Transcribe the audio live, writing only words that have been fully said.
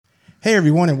Hey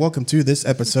everyone, and welcome to this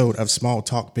episode of Small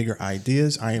Talk Bigger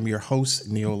Ideas. I am your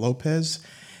host, Neil Lopez,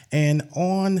 and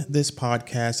on this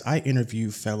podcast, I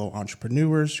interview fellow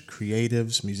entrepreneurs,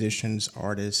 creatives, musicians,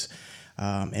 artists,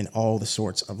 and all the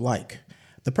sorts of like.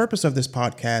 The purpose of this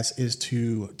podcast is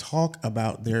to talk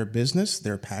about their business,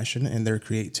 their passion, and their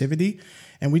creativity,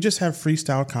 and we just have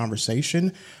freestyle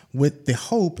conversation with the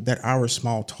hope that our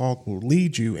small talk will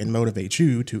lead you and motivate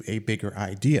you to a bigger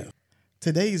idea.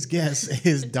 Today's guest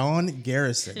is Dawn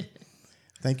Garrison.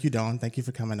 Thank you, Dawn. Thank you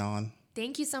for coming on.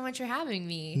 Thank you so much for having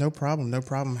me. No problem. No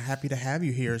problem. Happy to have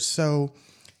you here. So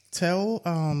tell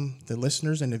the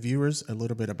listeners and the viewers a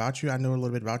little bit about you. I know a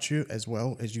little bit about you as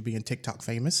well as you being TikTok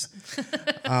famous.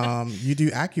 You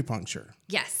do acupuncture.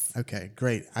 Yes. Okay,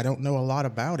 great. I don't know a lot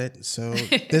about it, so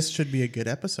this should be a good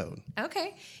episode.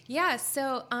 Okay. Yeah.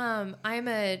 So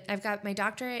I've got my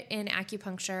doctorate in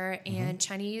acupuncture and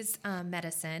Chinese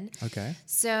medicine. Okay.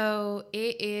 So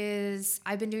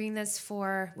I've been doing this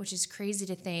for, which is crazy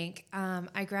to think.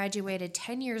 I graduated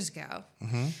 10 years ago.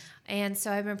 And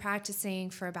so I've been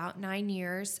practicing for about 9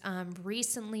 years.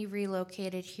 Recently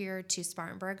relocated here to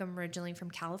Spartanburg. I'm originally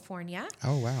from California.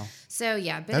 Oh, wow. So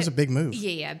yeah. That was a big move.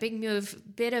 Yeah. Big move.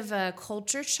 Bit of a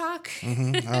culture shock.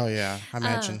 Oh, yeah. I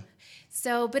imagine.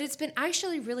 But it's been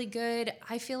actually really good.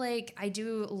 I feel like I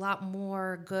do a lot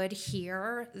more good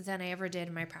here than I ever did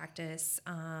in my practice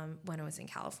when I was in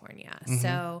California.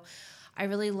 So I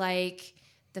really like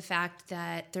the fact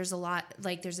that there's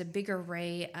a big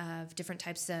array of different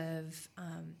types of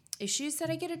issues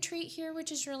that I get to treat here,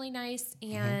 which is really nice.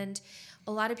 And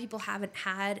a lot of people haven't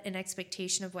had an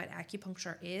expectation of what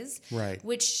acupuncture is, Right.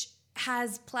 which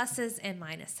has pluses and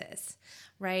minuses,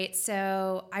 right?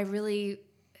 So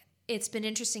it's been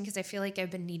interesting because I feel like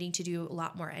I've been needing to do a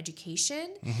lot more education,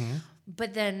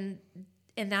 and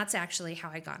that's actually how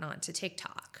I got onto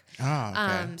TikTok.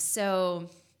 Ah, okay.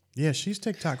 Yeah, she's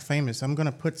TikTok famous. I'm going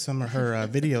to put some of her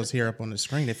videos here up on the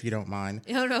screen if you don't mind.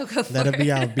 Oh, no, go for That'll it.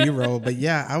 be our B-roll. But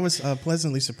yeah, I was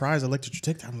pleasantly surprised. I looked at your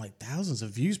TikTok. I'm like, thousands of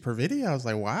views per video. I was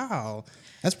like, wow.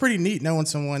 That's pretty neat knowing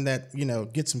someone that,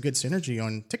 gets some good synergy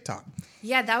on TikTok.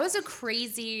 Yeah, that was a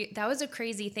crazy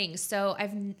thing. So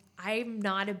I'm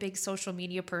not a big social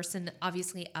media person,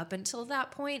 obviously, up until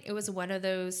that point. It was one of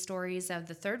those stories of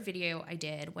the third video I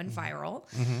did went viral,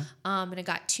 and it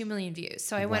got 2 million views.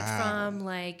 So I went from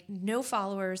like no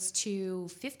followers to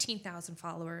 15,000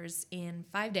 followers in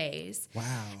 5 days.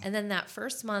 Wow. And then that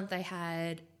first month I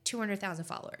had 200,000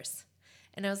 followers.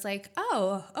 And I was like,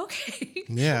 oh, okay.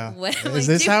 Yeah. What am Is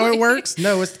I this how it doing? works?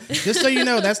 No, it's just so you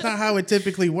know, that's not how it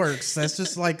typically works. That's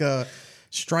just like a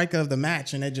strike of the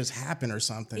match and it just happened or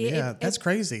something. That's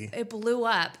crazy. It blew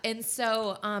up. And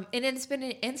so, and it's been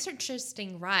an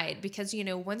interesting ride because,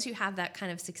 once you have that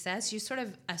kind of success, you sort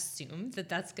of assume that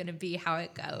that's going to be how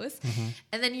it goes.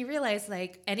 And then you realize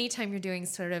like anytime you're doing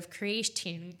sort of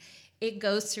creation, it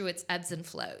goes through its ebbs and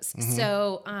flows.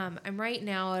 So I'm right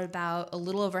now at about a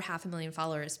little over 500,000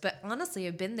 followers, but honestly,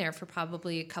 I've been there for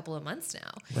probably a couple of months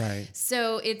now. Right.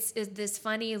 So it's this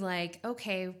funny,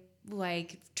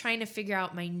 trying to figure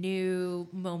out my new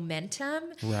momentum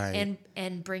Right.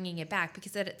 and bringing it back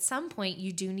because at some point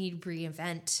you do need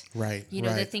reinvent. Right.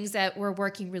 The things that were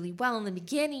working really well in the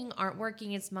beginning aren't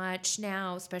working as much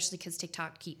now, especially because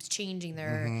TikTok keeps changing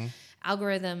their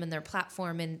algorithm and their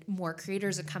platform and more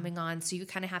creators are coming on. So you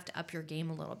kind of have to up your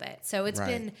game a little bit. So it's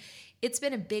been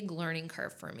a big learning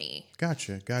curve for me.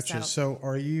 Gotcha. So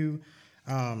are you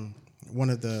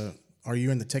are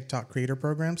you in the TikTok creator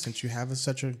program since you have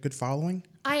such a good following?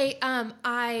 I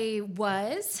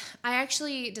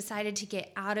actually decided to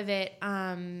get out of it.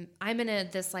 I'm in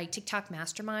this TikTok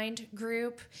mastermind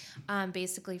group,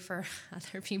 basically for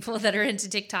other people that are into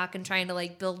TikTok and trying to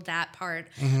build that part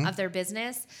of their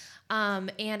business.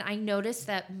 And I noticed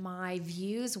that my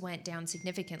views went down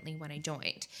significantly when I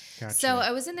joined. Gotcha. So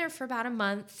I was in there for about a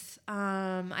month.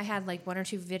 I had 1 or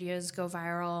 2 videos go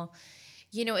viral.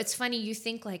 It's funny, you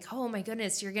think oh my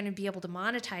goodness, you're going to be able to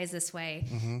monetize this way.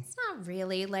 It's not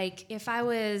really. If I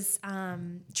was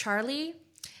Charlie,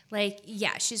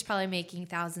 she's probably making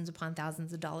thousands upon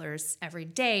thousands of dollars every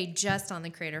day just on the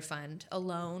Creator Fund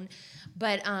alone.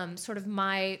 But sort of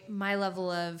my level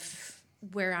of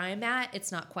where I'm at,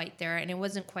 it's not quite there. And it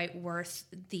wasn't quite worth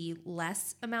the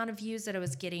less amount of views that I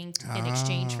was getting in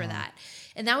exchange for that.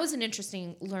 And that was an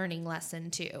interesting learning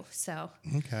lesson too. So,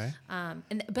 okay.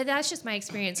 But that's just my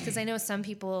experience because I know some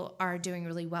people are doing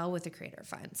really well with the Creator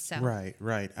Fund. So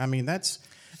Right. I mean, it's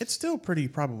still pretty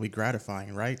probably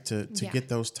gratifying, right? To get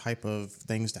those type of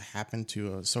things to happen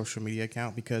to a social media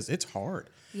account because it's hard.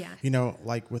 Yeah.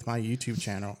 With my YouTube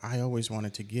channel, I always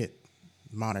wanted to get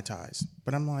monetize.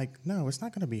 But I'm like, no, it's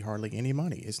not going to be hardly any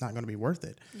money. It's not going to be worth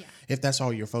it if that's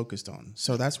all you're focused on.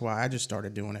 So that's why I just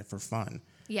started doing it for fun.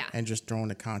 Yeah. And just throwing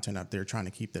the content up there, trying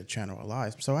to keep the channel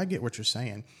alive. So I get what you're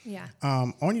saying. Yeah.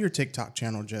 On your TikTok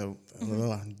channel, Joe,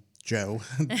 though,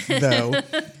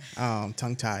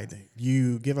 tongue-tied,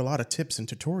 you give a lot of tips and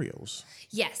tutorials.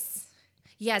 Yes.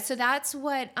 Yeah, so that's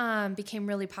what became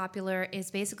really popular, is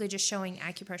basically just showing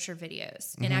acupressure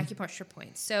videos and acupressure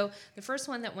points. So the first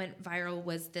one that went viral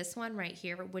was this one right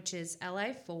here, which is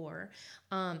Li4,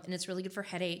 and it's really good for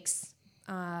headaches,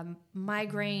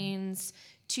 migraines,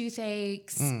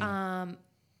 toothaches,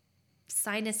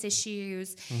 sinus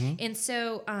issues. And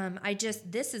so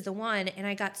this is the one, and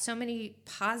I got so many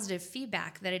positive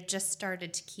feedback that it just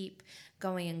started to keep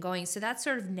going and going. So that's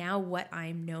sort of now what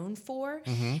I'm known for.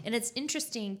 And it's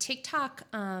interesting, TikTok,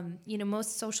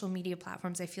 most social media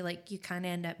platforms, I feel like you kind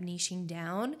of end up niching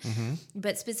down,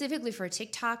 but specifically for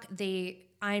TikTok,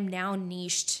 I'm now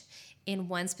niched in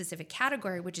one specific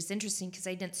category, which is interesting because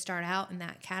I didn't start out in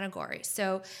that category.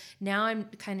 So now I'm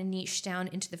kind of niched down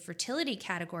into the fertility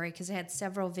category because I had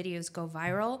several videos go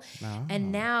viral.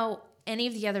 And now any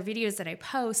of the other videos that I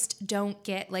post don't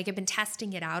get, like, I've been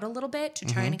testing it out a little bit to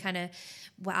try and kind of,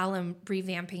 while I'm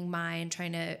revamping mine,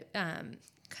 trying to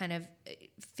kind of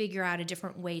figure out a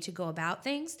different way to go about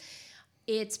things.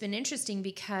 It's been interesting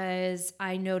because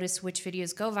I notice which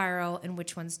videos go viral and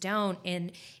which ones don't.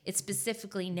 And it's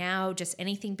specifically now just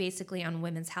anything basically on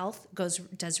women's health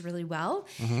does really well.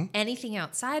 Anything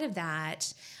outside of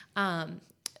that,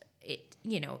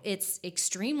 it's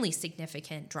extremely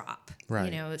significant drop.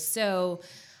 Right. So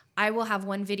I will have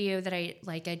one video that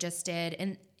I just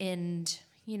did, and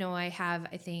I have,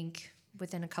 I think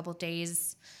within a couple of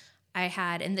days, I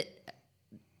had, I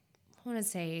want to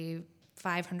say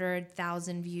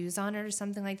 500,000 views on it or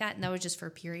something like that. And that was just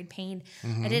for period pain.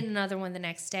 I did another one the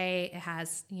next day. It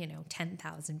has,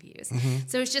 10,000 views.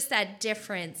 So it's just that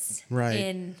difference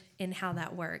in how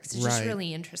that works. It's just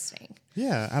really interesting.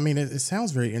 Yeah. I mean, it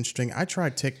sounds very interesting. I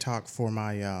tried TikTok for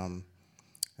my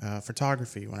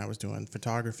photography when I was doing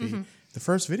photography. The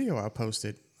first video I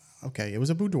posted, it was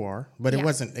a boudoir, but it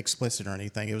wasn't explicit or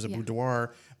anything. It was a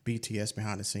boudoir BTS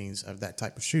behind the scenes of that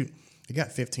type of shoot. It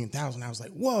got 15,000. I was like,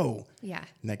 whoa. Yeah.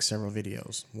 Next several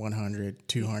videos, 100,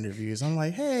 200 views. I'm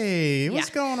like, hey,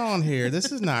 what's going on here?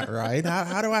 This is not right.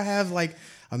 How do I have like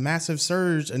a massive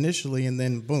surge initially and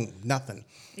then boom, nothing?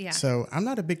 Yeah. So I'm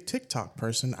not a big TikTok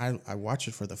person. I watch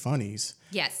it for the funnies.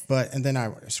 Yes. And then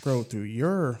I scroll through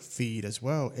your feed as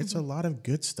well. It's a lot of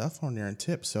good stuff on there and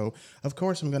tips. So of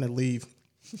course I'm going to leave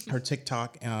her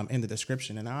TikTok in the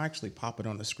description, and I'll actually pop it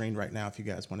on the screen right now if you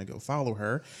guys want to go follow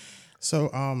her. So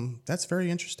that's very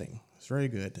interesting. It's very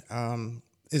good.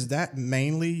 Is that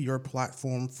mainly your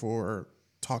platform for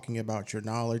talking about your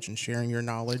knowledge and sharing your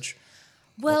knowledge?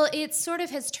 Well, it sort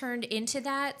of has turned into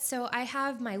that. So I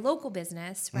have my local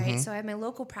business, right? So I have my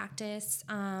local practice,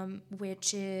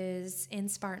 which is in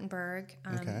Spartanburg,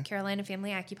 Carolina Family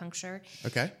Acupuncture.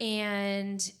 Okay.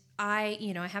 And I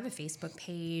have a Facebook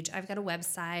page. I've got a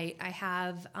website. I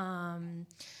have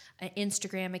an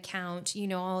Instagram account,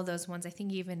 all of those ones. I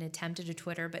think even attempted a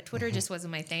Twitter, but Twitter just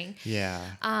wasn't my thing. Yeah.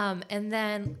 And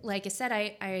then, like I said,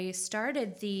 I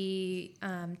started the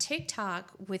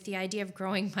TikTok with the idea of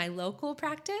growing my local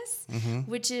practice,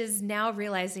 which is now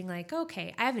realizing like,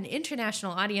 okay, I have an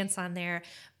international audience on there,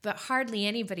 but hardly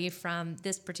anybody from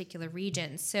this particular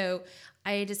region. So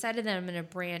I decided that I'm going to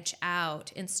branch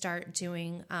out and start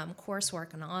doing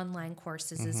coursework and online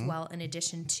courses as well, in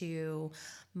addition to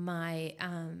my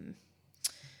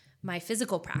my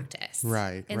physical practice.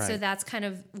 Right. And so that's kind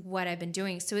of what I've been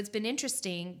doing. So it's been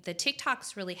interesting. The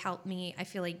TikToks really helped me, I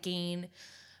feel like, gain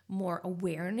more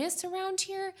awareness around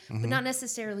here, but not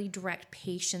necessarily direct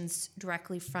patients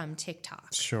directly from TikTok.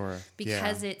 Sure.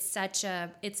 Because it's such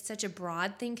a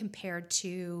broad thing compared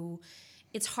to,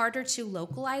 it's harder to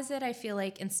localize it. I feel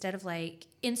like instead of like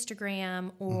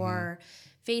Instagram or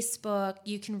Facebook,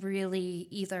 you can really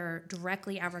either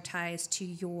directly advertise to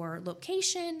your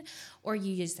location or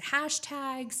you use the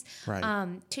hashtags.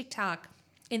 Right. TikTok,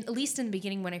 at least in the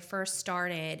beginning when I first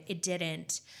started, it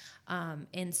didn't.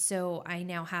 And so I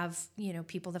now have,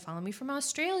 people that follow me from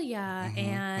Australia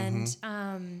and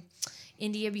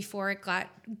India before it got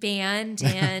banned,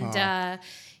 and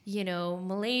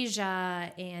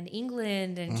Malaysia and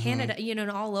England and Canada,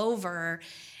 and all over.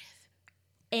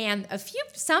 And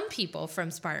some people from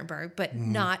Spartanburg, but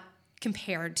not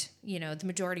compared, the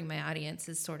majority of my audience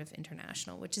is sort of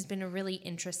international, which has been a really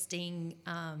interesting,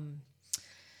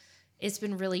 it's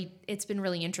been really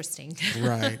interesting.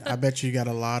 Right. I bet you got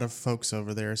a lot of folks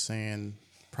over there saying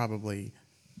probably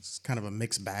it's kind of a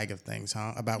mixed bag of things,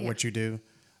 huh? About what you do,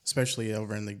 especially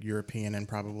over in the European and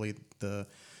probably the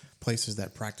places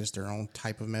that practice their own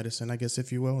type of medicine, I guess,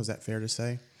 if you will. Is that fair to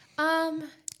say?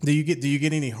 Do you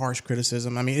get any harsh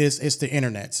criticism? I mean, it's the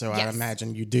internet, so I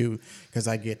imagine you do, because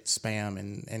I get spam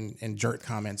and jerk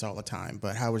comments all the time.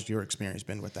 But how has your experience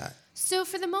been with that? So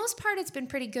for the most part, it's been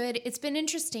pretty good. It's been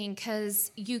interesting because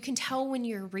you can tell when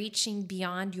you're reaching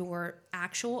beyond your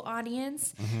actual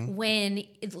audience, when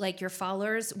like your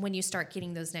followers, when you start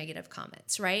getting those negative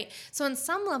comments, right? So on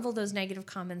some level, those negative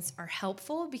comments are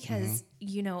helpful because,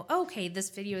 you know, okay, this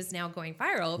video is now going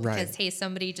viral because, hey,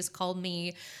 somebody just called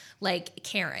me like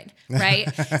Karen, right?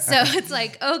 So it's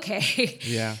like, okay.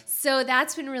 Yeah. So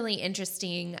that's been really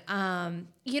interesting.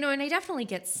 You know, and I definitely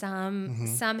get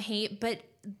some hate, but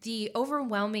the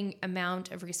overwhelming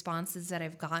amount of responses that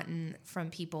I've gotten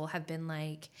from people have been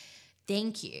like,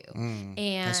 thank you.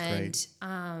 And,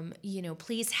 you know,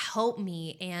 please help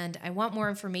me. And I want more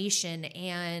information.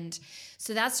 And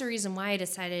so that's the reason why I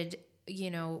decided, you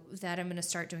know, that I'm going to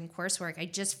start doing coursework. I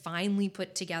just finally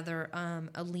put together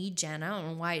a lead gen. I don't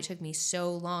know why it took me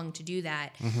so long to do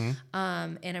that.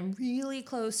 And I'm really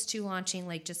close to launching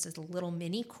like just a little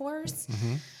mini course.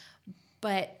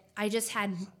 But I just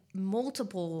had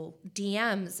multiple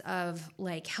DMs of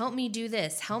like, help me do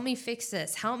this, help me fix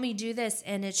this, help me do this.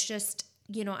 And it's just,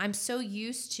 you know, I'm so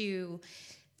used to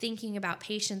thinking about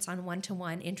patients on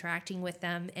one-to-one, interacting with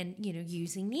them and, you know,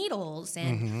 using needles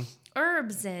and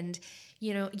herbs. And,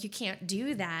 you know, you can't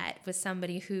do that with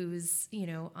somebody who's, you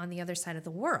know, on the other side of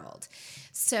the world.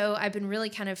 So I've been really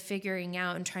kind of figuring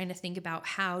out and trying to think about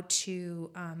how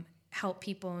to help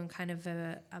people in kind of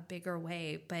a bigger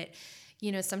way. But,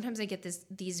 you know, sometimes I get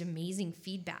these amazing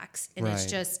feedbacks, and it's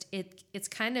just,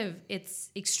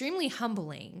 it's extremely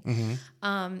humbling.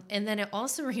 And then it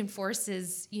also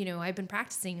reinforces, you know, I've been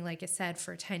practicing, like I said,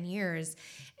 for 10 years,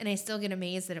 and I still get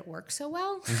amazed that it works so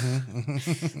well.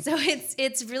 So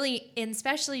it's really, and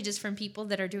especially just from people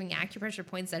that are doing acupressure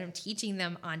points that I'm teaching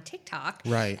them on TikTok.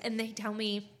 Right. And they tell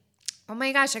me, oh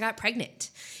my gosh, I got pregnant.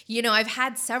 You know, I've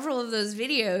had several of those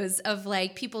videos of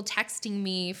like people texting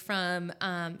me from,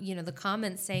 you know, the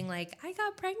comments saying like, I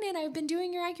got pregnant. I've been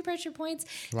doing your acupressure points.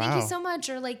 Thank you so much.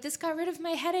 Or like, this got rid of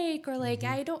my headache, or like,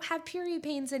 I don't have period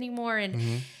pains anymore.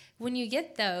 And when you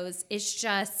get those, it's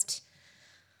just,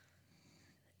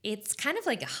 it's kind of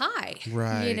like a high,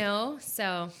 you know?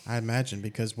 So I imagine,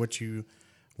 because what you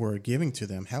were giving to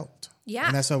them helped. Yeah.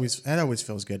 And that always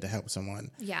feels good to help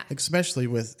someone. Yeah. Especially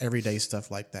with everyday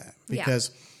stuff like that. Because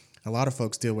a lot of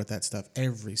folks deal with that stuff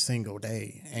every single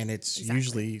day, and it's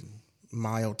usually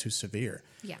mild to severe.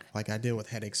 Yeah. Like I deal with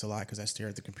headaches a lot because I stare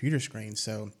at the computer screen.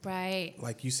 So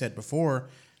like you said before,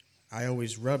 I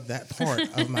always rub that part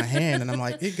of my hand, and I'm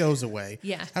like, it goes away.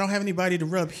 Yeah. I don't have anybody to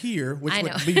rub here, which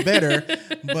would be better.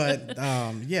 But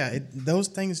those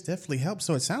things definitely help.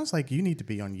 So it sounds like you need to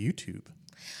be on YouTube.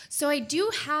 So I do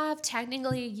have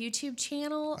technically a YouTube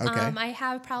channel. Okay. I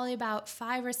have probably about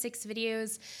 5 or 6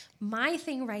 videos. My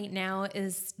thing right now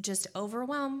is just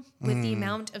overwhelmed with the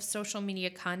amount of social media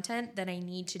content that I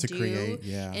need to do create,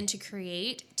 and to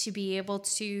create to be able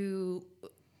to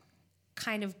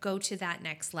kind of go to that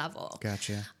next level.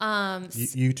 Gotcha.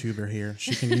 YouTuber here.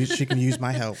 She can use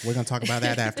my help. We're gonna talk about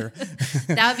that after.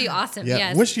 That would be awesome. Yeah.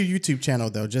 Yes. What's your YouTube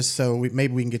channel though? Just so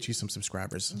maybe we can get you some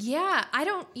subscribers. Yeah, I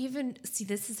don't even see.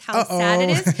 This is how sad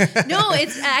it is. No,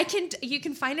 you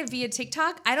can find it via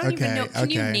TikTok. I don't even know. Can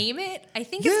you name it? I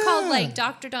think it's called like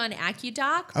Dr. Don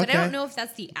AcuDoc, but I don't know if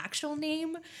that's the actual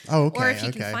name. Oh, okay. Or if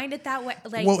you can find it that way.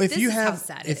 Like, well, if this you is have how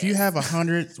sad if it you is. have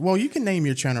 100, well, you can name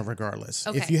your channel regardless.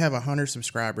 Okay. If you have 100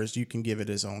 subscribers, you can give it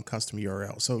its own custom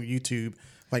URL. So YouTube,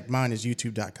 like mine is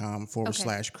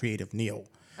youtube.com/creative Neil.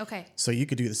 Okay. So you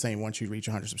could do the same once you reach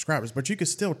 100 subscribers, but you could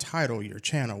still title your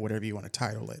channel whatever you want to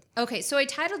title it. Okay, so I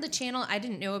titled the channel. I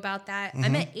didn't know about that.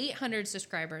 I'm at 800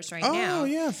 subscribers right now. Oh,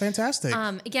 yeah, fantastic.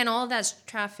 Again, all of that's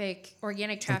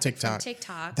organic traffic from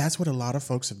TikTok. That's what a lot of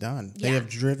folks have done. They have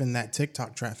driven that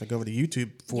TikTok traffic over to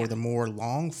YouTube for the more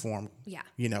long form,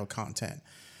 content.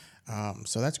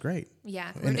 So that's great.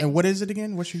 Yeah. And what is it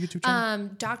again? What's your YouTube channel?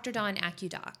 Dr. Don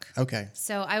AcuDoc. Okay.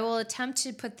 So I will attempt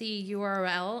to put the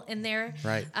URL in there.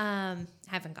 Right.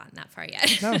 Haven't gotten that far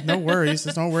yet. No worries.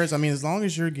 There's no worries. I mean, as long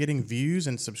as you're getting views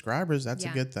and subscribers, that's a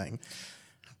good thing.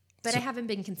 But I haven't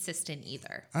been consistent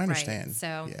either. I understand. Right?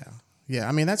 So yeah.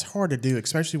 I mean, that's hard to do,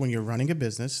 especially when you're running a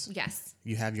business. Yes.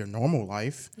 You have your normal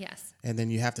life. Yes. And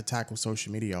then you have to tackle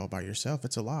social media all by yourself.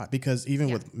 It's a lot, because even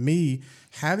with me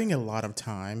having a lot of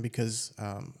time, because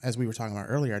as we were talking about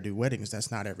earlier, I do weddings.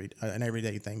 That's not an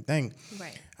everyday thing.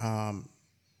 Right.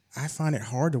 I find it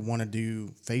hard to want to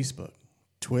do Facebook,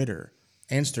 Twitter,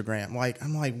 Instagram. Like,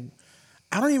 I'm like,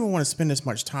 I don't even want to spend this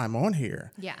much time on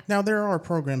here. Yeah. Now, there are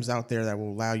programs out there that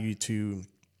will allow you to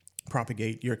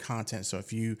propagate your content. So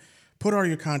if you put all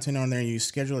your content on there and you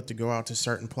schedule it to go out to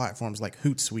certain platforms like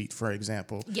Hootsuite, for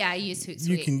example. Yeah, I use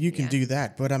Hootsuite. You can do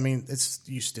that. But I mean,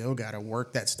 you still got to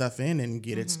work that stuff in and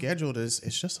get it scheduled. It's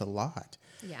just a lot.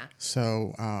 Yeah.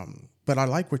 So, but I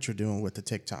like what you're doing with the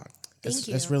TikTok. Thank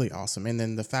you. It's really awesome. And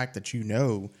then the fact that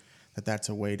that's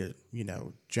a way to,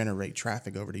 generate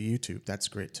traffic over to YouTube, that's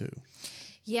great too.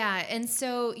 Yeah. And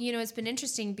so, it's been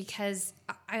interesting because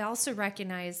I also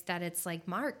recognize that it's like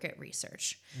market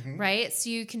research, right? So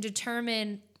you can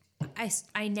determine,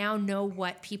 I now know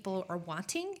what people are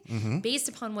wanting based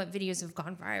upon what videos have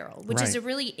gone viral, which is a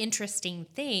really interesting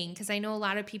thing because I know a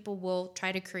lot of people will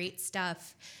try to create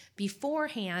stuff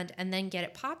beforehand and then get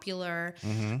it popular.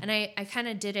 And I kind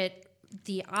of did it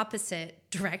the opposite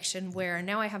direction where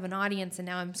now I have an audience and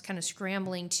now I'm just kind of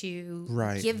scrambling to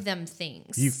give them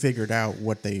things. You figured out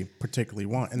what they particularly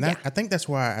want. And I think that's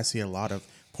why I see a lot of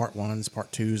part 1s,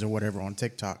 part 2s or whatever on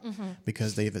TikTok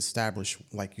because they've established,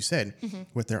 like you said,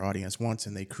 what their audience wants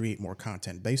and they create more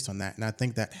content based on that. And I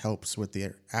think that helps with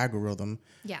the algorithm.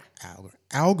 Yeah.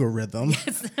 Algorithm.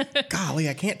 Yes. Golly,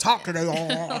 I can't talk today.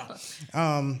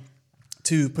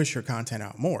 To push your content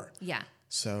out more. Yeah.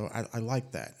 So I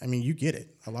like that. I mean, you get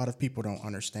it. A lot of people don't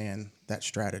understand that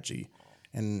strategy.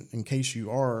 And in case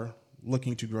you are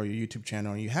looking to grow your YouTube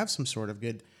channel and you have some sort of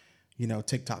good,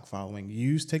 TikTok following,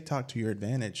 use TikTok to your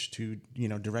advantage to,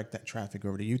 direct that traffic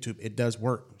over to YouTube. It does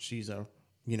work. She's a,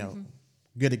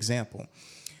 good example.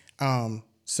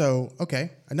 So,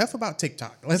 okay, enough about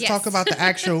TikTok. Let's talk about the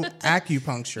actual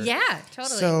acupuncture. Yeah,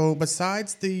 totally. So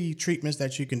besides the treatments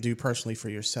that you can do personally for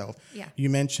yourself, you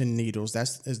mentioned needles.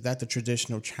 Is that the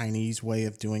traditional Chinese way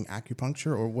of doing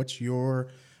acupuncture, or what's your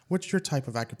type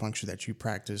of acupuncture that you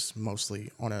practice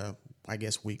mostly on a, I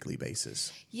guess, weekly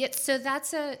basis? Yeah, so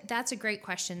that's a great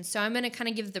question. So I'm going to kind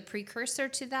of give the precursor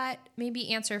to that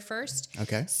maybe answer first.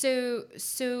 Okay. So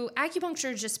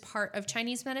acupuncture is just part of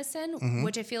Chinese medicine,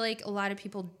 which I feel like a lot of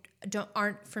people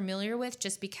aren't familiar with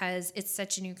just because it's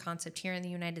such a new concept here in the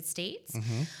United States.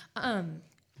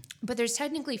 But there's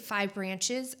technically 5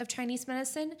 branches of Chinese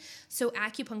medicine. So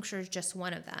acupuncture is just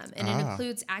one of them. And it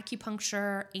includes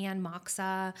acupuncture and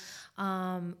moxa,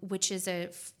 which is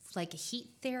like a heat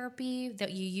therapy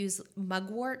that you use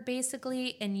mugwort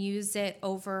basically and use it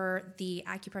over the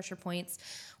acupressure points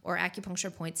or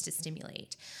acupuncture points to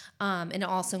stimulate. And it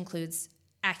also includes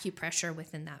acupressure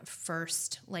within that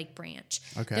first branch.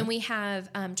 Okay. Then we have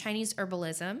Chinese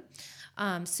herbalism.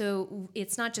 So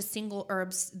it's not just single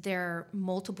herbs. There are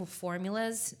multiple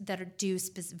formulas that do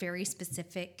very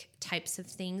specific types of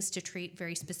things to treat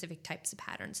very specific types of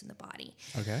patterns in the body.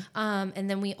 Okay. And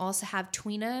then we also have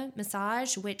Tuina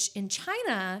massage, which in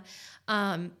China,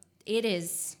 it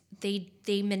is,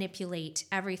 they manipulate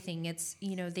everything. It's,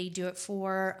 they do it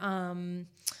for,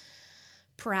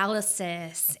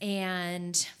 paralysis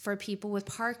and for people with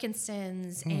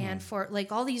Parkinson's and for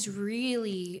all these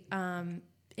really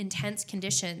intense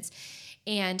conditions.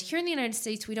 And here in the United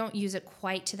States, we don't use it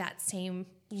quite to that same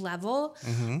level,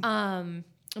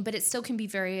 but it still can be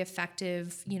very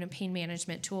effective, pain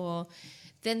management tool.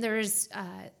 Then there's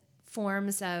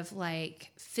forms of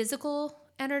physical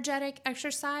energetic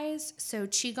exercise. So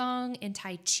Qigong and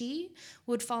Tai Chi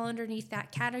would fall underneath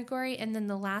that category. And then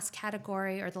the last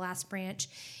category or the last branch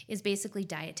is basically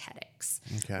dietetics,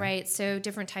 right? So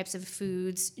different types of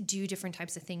foods do different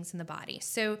types of things in the body.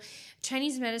 So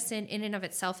Chinese medicine in and of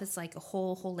itself is like a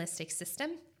whole holistic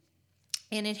system.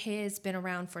 And it has been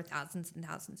around for thousands and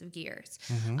thousands of years.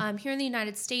 Here in the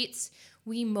United States,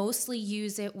 we mostly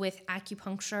use it with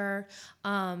acupuncture,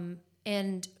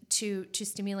 and to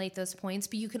stimulate those points.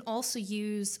 But you can also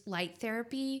use light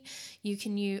therapy. You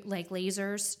can use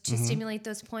lasers to stimulate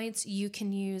those points. You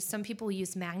can use, some people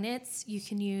use magnets. You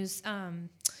can use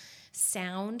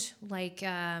sound,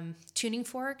 tuning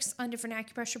forks on different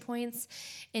acupressure points.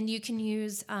 And you can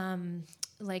use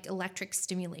electric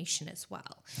stimulation as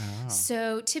well.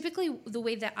 So typically the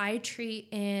way that I treat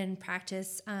and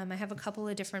practice, I have a couple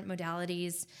of different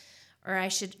modalities, or I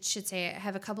should say I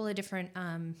have a couple of different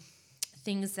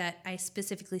things that I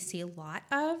specifically see a lot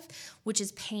of, which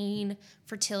is pain,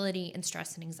 fertility, and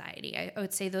stress and anxiety. I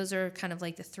would say those are kind of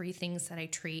the 3 things that I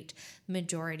treat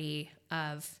majority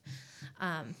of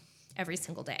every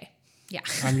single day. Yeah.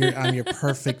 I'm your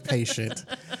perfect patient.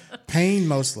 Pain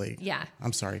mostly. Yeah.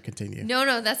 I'm sorry, continue.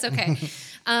 No, that's okay.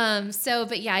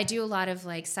 But yeah, I do a lot of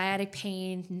like sciatic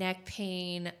pain, neck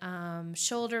pain,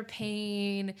 shoulder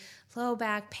pain, low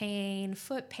back pain,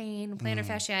 foot pain, plantar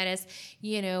fasciitis,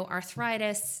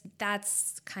 arthritis.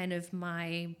 That's kind of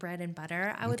my bread and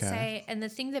butter, I would say. And the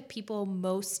thing that people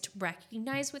most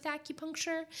recognize with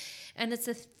acupuncture, and it's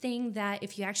a thing that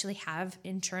if you actually have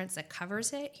insurance that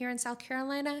covers it here in South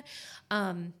Carolina,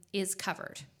 is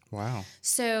covered. Wow.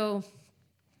 So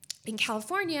in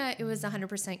California, it was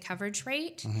 100% coverage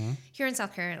rate. Here in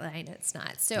South Carolina, it's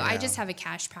not. So I just have a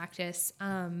cash practice.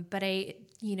 But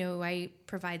I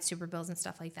provide super bills and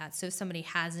stuff like that. So if somebody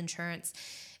has insurance,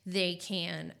 they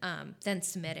can then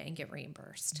submit it and get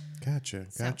reimbursed. Gotcha.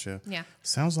 Yeah.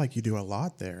 Sounds like you do a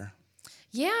lot there.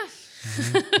 Yeah.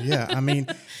 Yeah. I mean,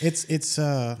 it's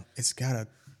got to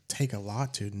take a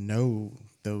lot to know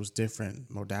those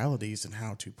different modalities and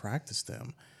how to practice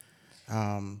them.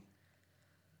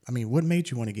 I mean, what made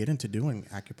you want to get into doing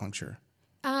acupuncture?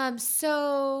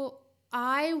 So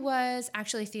I was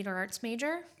actually a theater arts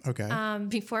major. Okay.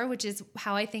 Before, which is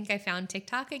how I think I found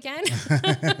TikTok again.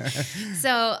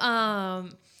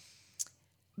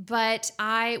 But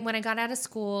when I got out of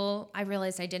school, I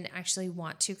realized I didn't actually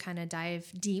want to kind of dive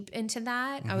deep into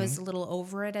that. I was a little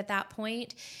over it at that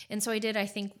point. And so I did, I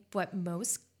think, what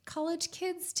most college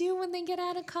kids do when they get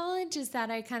out of college, is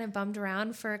that I kind of bummed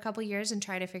around for a couple years and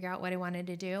tried to figure out what I wanted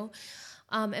to do.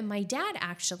 And my dad,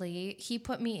 actually, he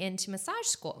put me into massage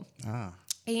school.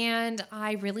 And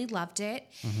I really loved it.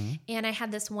 And I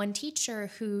had this one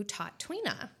teacher who taught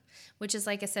Tuina, which is,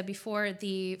 like I said before,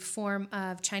 the form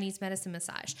of Chinese medicine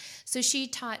massage. So she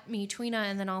taught me Tuina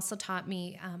and then also taught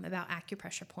me about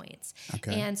acupressure points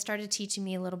and started teaching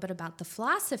me a little bit about the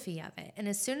philosophy of it. And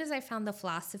as soon as I found the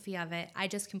philosophy of it, I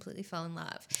just completely fell in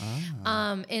love.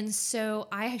 And so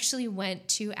I actually went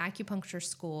to acupuncture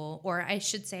school, or I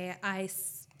should say I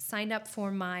signed up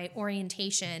for my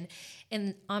orientation,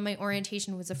 and on my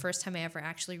orientation was the first time I ever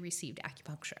actually received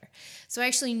acupuncture. So I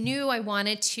actually knew I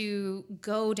wanted to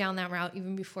go down that route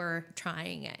even before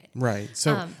trying it. Right.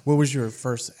 So what was your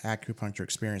first acupuncture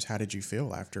experience? How did you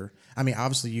feel after? I mean,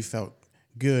 obviously you felt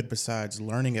good besides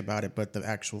learning about it, but the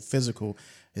actual physical,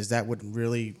 is that what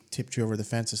really tipped you over the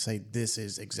fence to say, this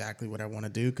is exactly what I want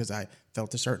to do because I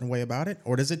felt a certain way about it?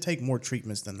 Or does it take more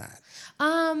treatments than that?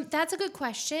 That's a good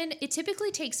question. It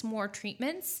typically takes more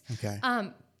treatments. Okay.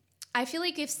 I feel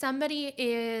like if somebody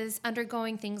is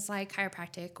undergoing things like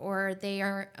chiropractic, or they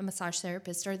are a massage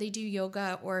therapist, or they do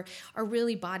yoga, or are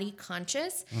really body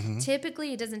conscious,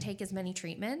 typically it doesn't take as many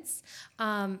treatments,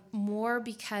 more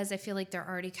because I feel like they're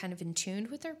already kind of in tune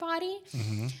with their body.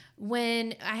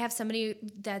 When I have somebody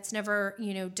that's never,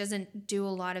 doesn't do a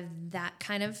lot of that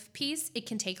kind of piece, it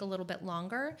can take a little bit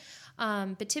longer.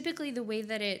 But typically the way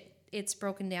that it's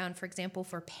broken down, for example,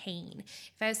 for pain.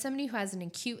 If I have somebody who has an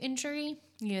acute injury,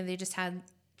 they just had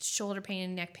shoulder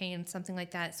pain, neck pain, something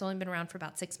like that. It's only been around for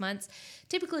about 6 months.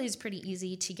 Typically, it's pretty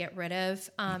easy to get rid of.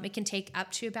 It can take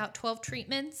up to about 12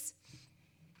 treatments.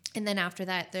 And then after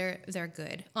that, they're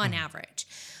good on average.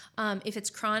 If it's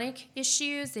chronic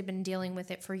issues, they've been dealing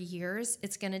with it for years,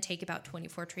 it's going to take about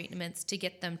 24 treatments to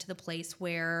get them to the place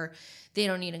where they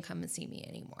don't need to come and see me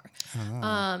anymore.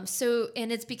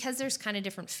 And it's because there's kind of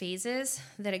different phases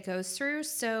that it goes through.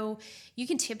 So you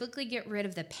can typically get rid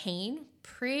of the pain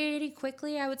pretty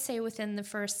quickly, I would say within the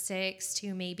first 6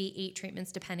 to maybe 8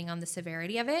 treatments, depending on the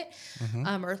severity of it,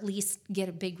 or at least get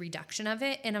a big reduction of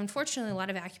it. And unfortunately, a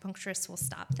lot of acupuncturists will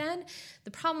stop then.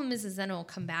 The problem is then it will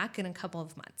come back in a couple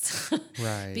of months.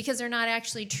 Right. Because they're not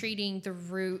actually treating the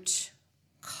root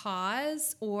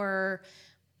cause,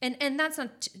 and that's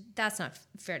not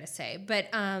fair to say, but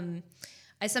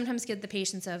I sometimes get the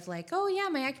patients of like, oh yeah,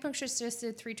 my acupuncturist just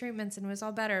did 3 treatments and it was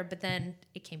all better, but then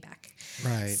it came back.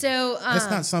 Right. So that's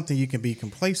not something you can be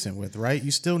complacent with, right? You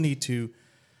still need to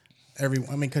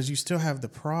because you still have the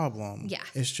problem. Yeah.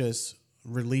 It's just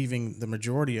relieving the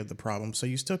majority of the problem. So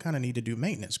you still kind of need to do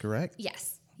maintenance, correct?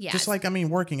 Yes. Yes. Just like,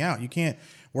 working out. You can't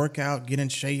work out, get in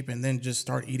shape, and then just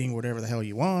start eating whatever the hell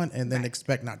you want and then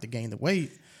expect not to gain the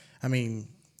weight.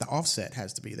 The offset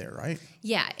has to be there, right?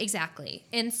 Yeah, exactly.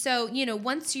 And so,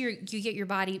 once you get your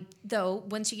body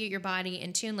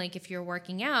in tune, like if you're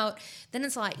working out, then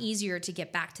it's a lot easier to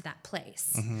get back to that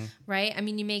place, right?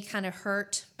 You may kind of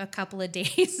hurt a couple of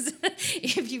days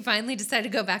if you finally decide to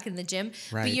go back in the gym,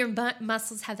 but your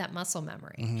muscles have that muscle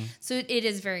memory. So it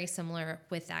is very similar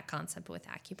with that concept with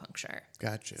acupuncture.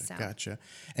 Gotcha.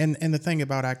 And the thing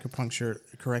about acupuncture,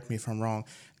 correct me if I'm wrong,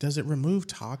 does it remove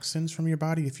toxins from your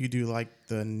body if you do like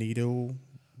the needle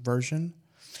version?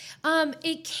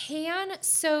 It can.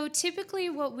 So typically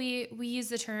what we use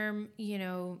the term,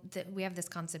 that we have this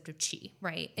concept of qi,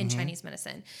 right, in Chinese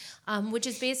medicine, which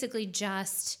is basically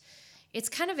just, it's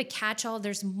kind of a catch-all.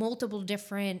 There's multiple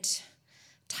different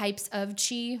types of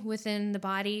qi within the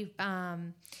body.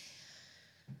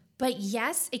 But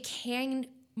yes, it can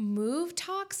move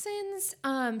toxins.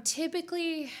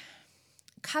 Typically,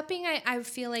 cupping, I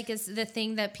feel like, is the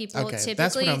thing that people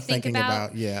typically think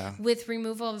about with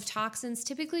removal of toxins.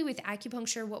 Typically with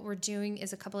acupuncture, what we're doing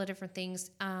is a couple of different things.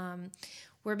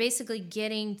 We're basically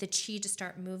getting the qi to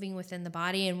start moving within the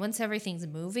body. And once everything's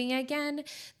moving again,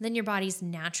 then your body's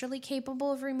naturally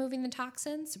capable of removing the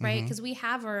toxins, right? Because we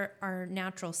have our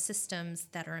natural systems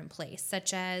that are in place,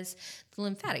 such as the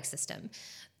lymphatic system.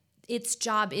 Its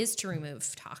job is to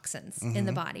remove toxins in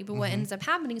the body. But what ends up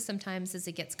happening sometimes is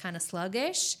it gets kind of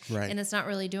sluggish, and it's not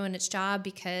really doing its job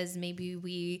because maybe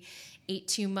we ate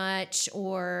too much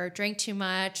or drank too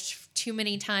much too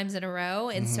many times in a row.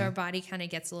 And so our body kind of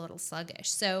gets a little sluggish.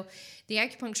 So the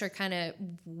acupuncture kind of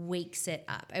wakes it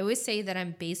up. I always say that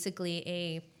I'm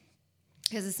basically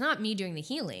because it's not me doing the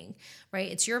healing,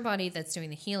 right? It's your body that's doing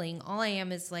the healing. All I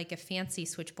am is like a fancy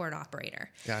switchboard operator.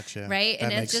 Gotcha. Right?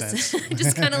 That and it's makes just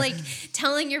just kind of like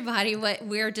telling your body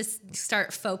where to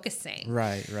start focusing.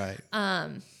 Right.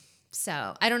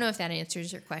 So I don't know if that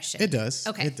answers your question. It does.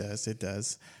 Okay. It does.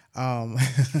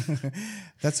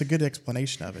 That's a good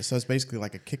explanation of it. So it's basically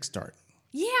like a kickstart.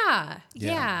 Yeah.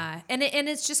 And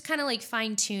it's just kind of like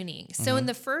fine tuning. So in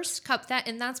the first cup,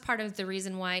 that's part of the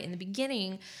reason why in the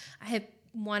beginning I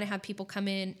want to have people come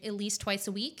in at least twice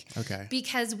a week. Okay.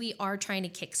 Because we are trying to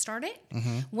kickstart it.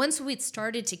 Once we'd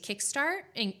started to kickstart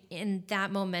and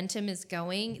that momentum is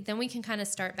going, then we can kind of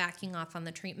start backing off on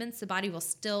the treatments. The body will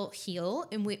still heal,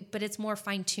 but it's more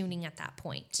fine tuning at that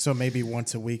point. So maybe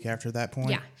once a week after that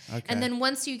point? Yeah. Okay. And then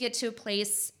once you get to a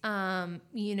place,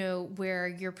 where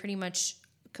you're pretty much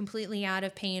completely out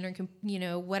of pain or,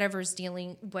 whatever it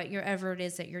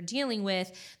is that you're dealing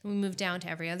with, then we move down to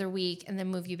every other week and then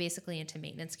move you basically into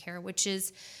maintenance care, which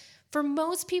is for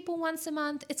most people once a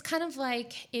month. It's kind of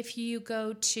like if you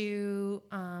go to,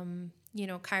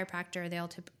 chiropractor, they'll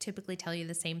typically tell you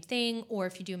the same thing. Or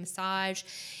if you do a massage,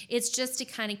 it's just to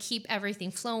kind of keep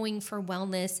everything flowing for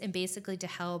wellness and basically to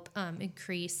help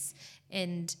increase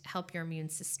and help your immune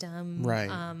system. Right.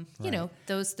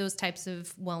 Those types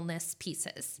of wellness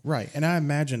pieces. Right. And I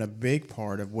imagine a big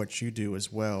part of what you do as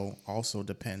well also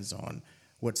depends on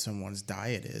what someone's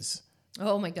diet is.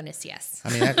 Oh my goodness, yes. I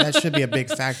mean, that should be a big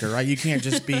factor, right? You can't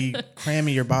just be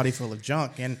cramming your body full of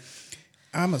junk. And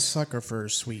I'm a sucker for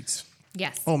sweets.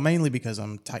 Yes. Oh, mainly because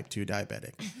I'm type 2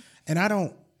 diabetic. And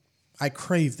I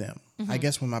crave them. I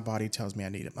guess when my body tells me I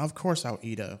need them. Of course, I'll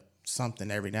eat something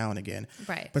every now and again.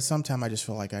 Right. But sometimes I just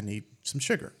feel like I need some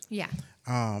sugar. Yeah.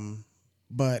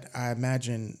 But I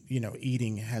imagine,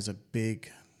 eating has a big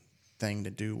thing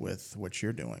to do with what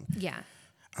you're doing. Yeah.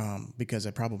 Because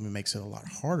it probably makes it a lot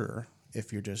harder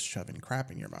if you're just shoving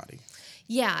crap in your body.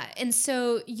 Yeah. And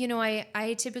so,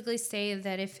 I typically say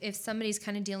that if somebody's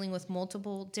kind of dealing with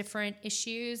multiple different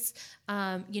issues,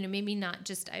 maybe not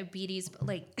just diabetes, but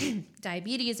like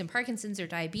diabetes and Parkinson's or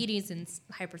diabetes and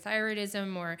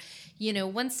hyperthyroidism, or,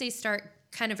 once they start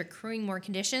kind of accruing more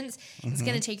conditions, it's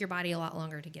going to take your body a lot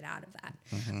longer to get out of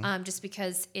that. Just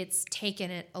because it's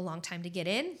taken it a long time to get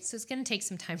in. So it's going to take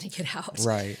some time to get out.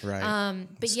 Right. But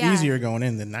it's easier going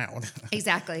in than out.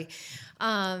 Exactly.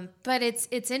 But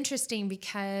it's interesting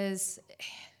because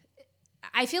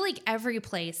I feel like every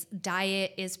place,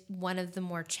 diet is one of the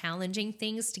more challenging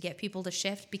things to get people to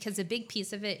shift, because a big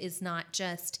piece of it is not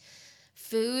just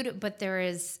food, but there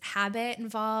is habit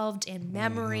involved and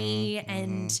memory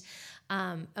and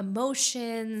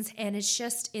emotions. And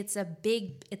it's a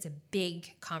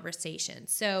big conversation.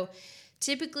 So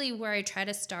typically where I try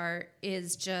to start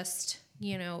is just,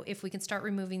 if we can start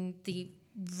removing the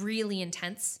really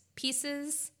intense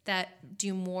pieces that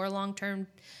do more long-term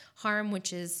harm,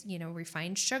 which is,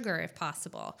 refined sugar if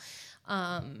possible.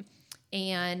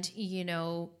 And,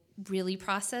 really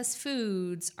processed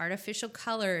foods, artificial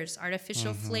colors,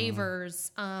 artificial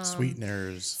flavors,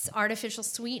 sweeteners, artificial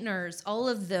sweeteners, all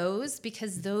of those,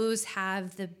 because those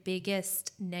have the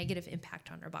biggest negative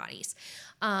impact on our bodies.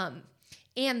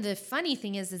 And the funny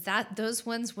thing is that those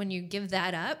ones, when you give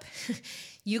that up,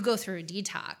 you go through a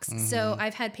detox. So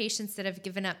I've had patients that have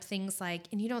given up things like,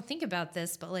 and you don't think about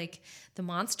this, but like the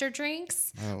Monster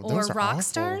drinks or Rock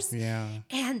Stars. Yeah.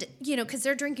 And, because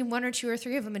they're drinking 1 or 2 or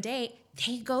 3 of them a day,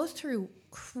 they go through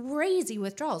crazy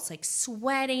withdrawals, like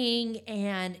sweating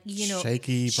and,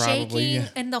 shaky probably.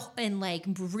 and like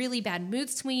really bad mood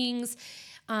swings.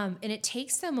 And it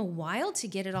takes them a while to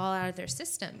get it all out of their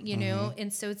system, you know?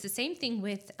 And so it's the same thing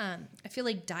with, I feel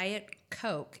like Diet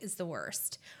Coke is the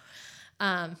worst.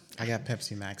 I got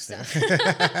Pepsi Max there.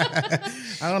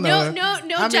 I don't know.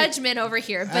 No judgment over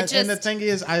here, but just. And the thing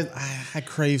is, I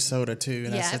crave soda too,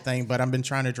 and that's Yeah. the thing. But I've been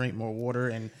trying to drink more water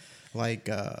and like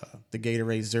the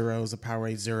Gatorade Zeros, the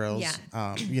Powerade Zeros.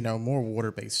 Yeah. You know, more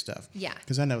water-based stuff. Yeah.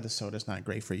 Because I know the soda's not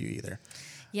great for you either.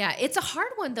 Yeah, it's a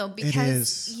hard one though,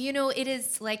 because, is. you know, it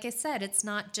is, like I said, it's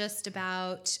not just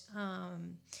about,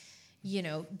 you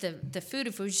know, the food.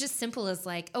 If it was just simple as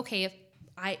like, okay, if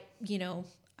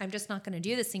I'm just not going to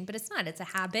do this thing, but it's not. It's a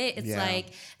habit. It's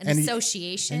like an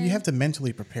association. And you have to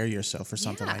mentally prepare yourself for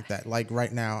something Yeah. like that. Like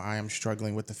right now, I am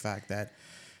struggling with the fact that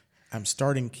I'm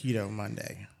starting keto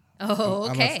Monday. Oh,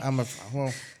 okay.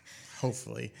 Well,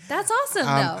 hopefully. That's awesome,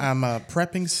 though. I'm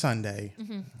prepping Sunday,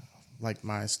 like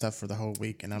my stuff for the whole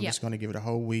week, and I'm just going to give it a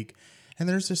whole week. And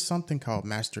there's just something called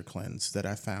Master Cleanse that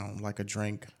I found, like a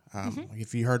drink.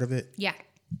 If you heard of it, Yeah.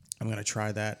 I'm going to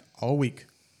try that all week.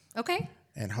 Okay.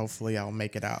 And hopefully I'll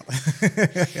make it out.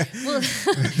 Well,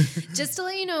 just to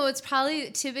let you know, it's probably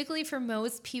typically for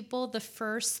most people, the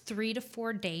first 3 to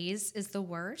 4 days is the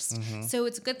worst. So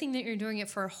it's a good thing that you're doing it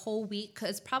for a whole week,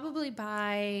 because probably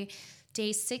by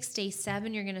day 6, day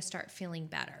 7, you're going to start feeling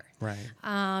better.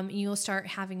 Right. You'll start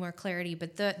having more clarity.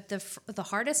 But the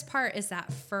hardest part is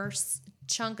that first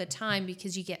chunk of time,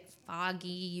 because you get foggy,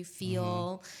 you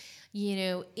feel you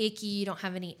know, icky, you don't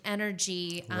have any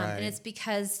energy. Right. And it's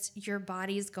because your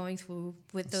body is going through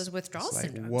with those withdrawal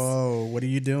symptoms. Whoa, what are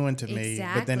you doing to me?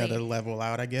 But then Exactly. it'll level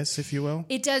out, I guess, if you will.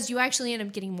 It does. You actually end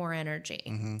up getting more energy.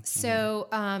 So,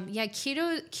 yeah,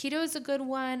 keto is a good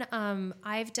one.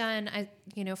 I've done,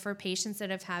 for patients that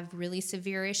have had really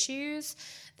severe issues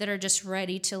that are just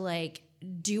ready to like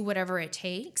do whatever it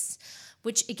takes,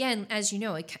 which again, as you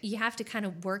know, you have to kind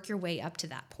of work your way up to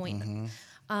that point.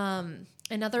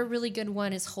 Another really good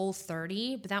one is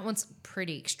Whole30, but that one's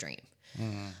pretty extreme.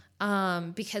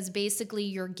 Because basically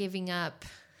you're giving up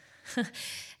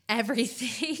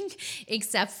everything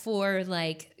except for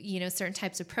like, certain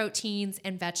types of proteins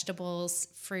and vegetables,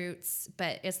 fruits,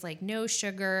 but it's like no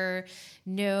sugar,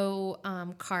 no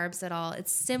carbs at all.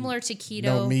 It's similar to keto.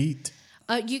 No meat.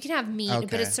 You can have meat, but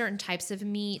Okay. it's certain types of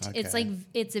meat. Okay. It's like,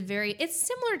 it's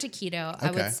similar to keto,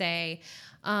 I would say,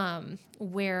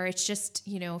 where it's just,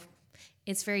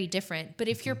 it's very different. But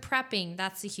if you're prepping,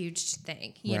 that's a huge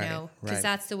thing, because right.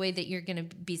 that's the way that you're going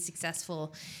to be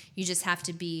successful. You just have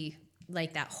to be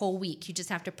like that whole week. You just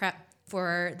have to prep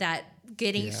for that,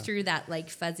 getting through that like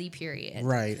fuzzy period.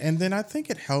 Right. And then I think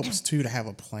it helps too to have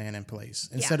a plan in place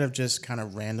instead of just kind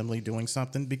of randomly doing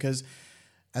something, because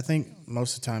I think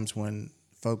most of the times when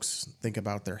folks think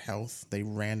about their health, they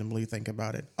randomly think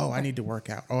about it. Oh, I need to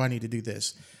work out. Oh, I need to do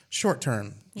this.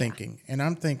 Short-term thinking. And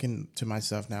I'm thinking to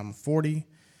myself, now I'm 40.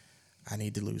 I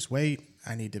need to lose weight.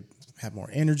 I need to have more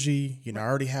energy. I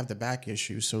already have the back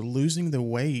issue. So losing the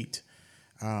weight,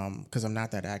 because I'm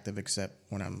not that active except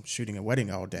when I'm shooting a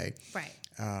wedding all day. Right.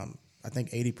 I think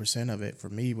 80% of it for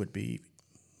me would be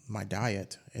my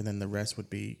diet, and then the rest would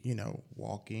be,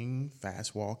 walking,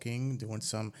 fast walking, doing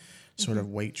some sort of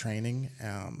weight training.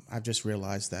 I've just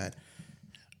realized that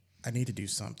I need to do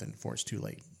something before it's too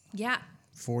late. Yeah.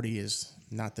 40 is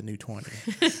not the new 20.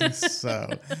 So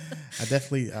I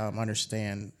definitely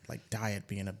understand like diet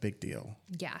being a big deal.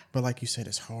 Yeah. But like you said,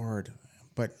 it's hard.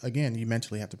 But again, you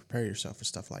mentally have to prepare yourself for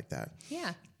stuff like that.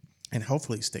 Yeah. And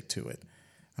hopefully stick to it.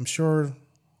 I'm sure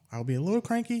I'll be a little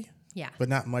cranky. Yeah. But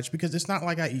not much, because it's not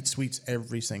like I eat sweets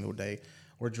every single day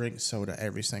or drink soda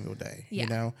every single day,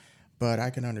 But I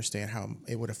can understand how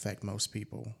it would affect most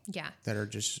people that are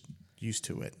just used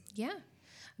to it. Yeah.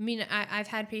 I mean, I've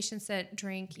had patients that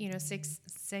drink,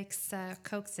 6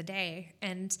 Cokes a day,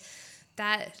 and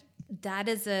that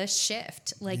is a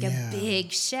shift, like a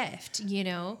big shift,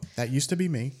 That used to be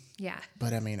me. Yeah.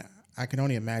 But I mean, I can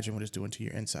only imagine what it's doing to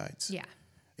your insides. Yeah.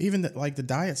 Even the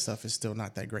diet stuff is still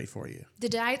not that great for you. The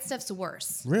diet stuff's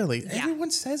worse. Really? Yeah.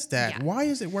 Everyone says that. Yeah. Why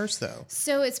is it worse though?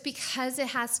 So it's because it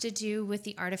has to do with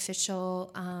the artificial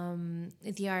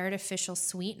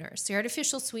sweeteners. The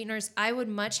artificial sweeteners, I would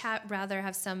much rather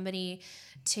have somebody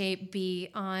be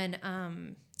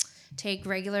on take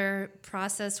regular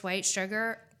processed white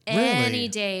sugar any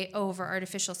day over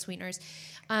artificial sweeteners.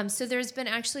 So there's been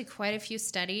actually quite a few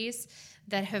studies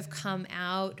that have come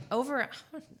out over,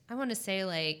 I want to say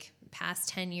like past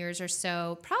 10 years or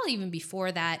so, probably even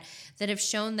before that have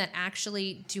shown that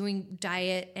actually doing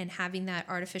diet and having that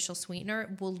artificial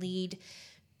sweetener will lead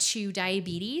to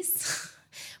diabetes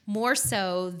more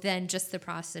so than just the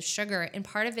processed sugar. And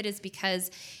part of it is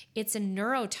because it's a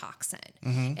neurotoxin.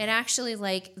 Mm-hmm. It actually,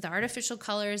 like the artificial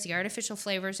colors, the artificial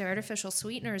flavors, the artificial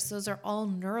sweeteners, those are all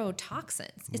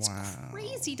neurotoxins. It's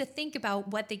crazy to think about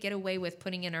what they get away with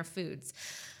putting in our foods.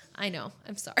 I know.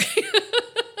 I'm sorry.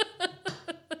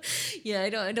 Yeah, I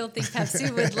don't think Pepsi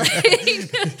would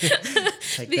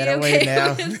take that away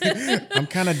now. I'm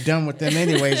kind of done with them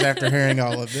anyways after hearing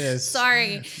all of this.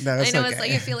 Sorry. No, I know okay. it's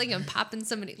like I feel like I'm popping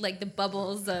somebody, like the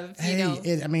bubbles of, you know.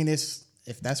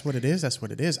 If that's what it is, that's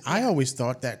what it is. Yeah. I always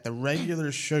thought that the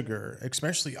regular sugar,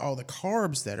 especially all the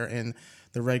carbs that are in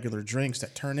the regular drinks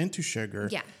that turn into sugar,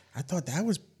 I thought that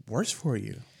was worse for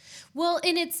you. Well,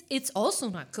 and it's also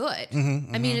not good.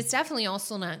 I mean, it's definitely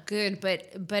also not good, but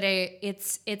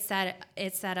it's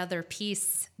that other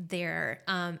piece there.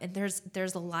 And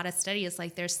there's a lot of studies.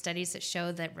 Like there's studies that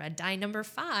show that red dye number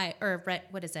 5 or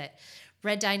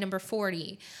red dye number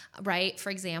 40, right? For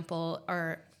example,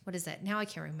 or what is it? Now I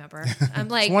can't remember. I'm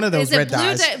like, it's one of those red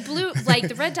dyes. Blue, like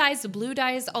the red dyes, the blue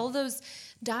dyes, all those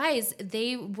dyes,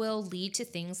 they will lead to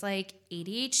things like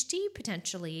ADHD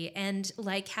potentially, and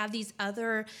like have these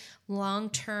other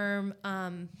long-term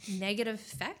negative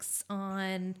effects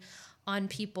on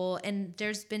people. And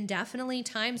there's been definitely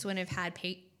times when I've had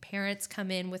parents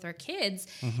come in with our kids,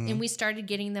 and we started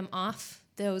getting them off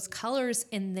those colors,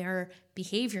 and their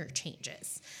behavior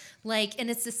changes. Like, and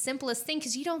it's the simplest thing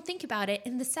because you don't think about it.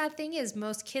 And the sad thing is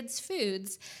most kids'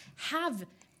 foods have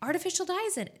artificial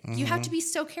dyes in it. You have to be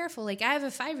so careful. Like I have a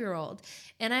 5-year-old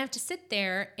and I have to sit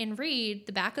there and read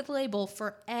the back of the label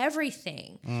for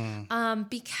everything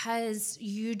because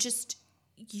you just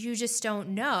don't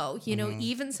know. You know,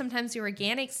 even sometimes the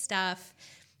organic stuff,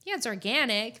 yeah, it's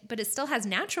organic, but it still has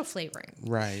natural flavoring.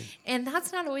 Right. And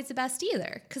that's not always the best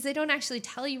either because they don't actually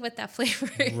tell you what that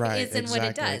flavor is and what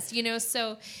it does. You know,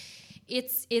 so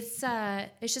it's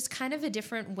just kind of a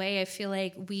different way. I feel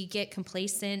like we get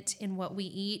complacent in what we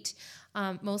eat,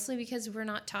 mostly because we're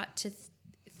not taught to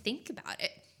think about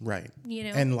it. Right. You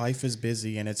know, and life is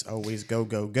busy and it's always go,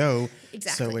 go, go.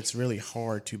 Exactly. So it's really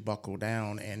hard to buckle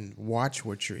down and watch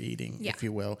what you're eating, if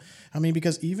you will. I mean,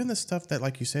 because even the stuff that,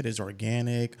 like you said, is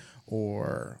organic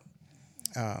or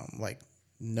like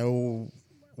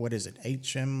what is it?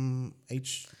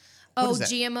 GMOs?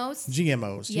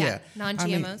 GMOs? Yeah. Non-GMOs.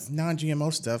 I mean,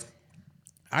 non-GMO stuff.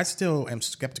 I still am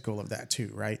skeptical of that too,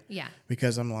 right? Yeah.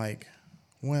 Because I'm like,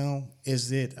 well,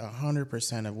 is it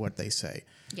 100% of what they say?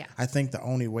 Yeah. I think the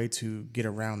only way to get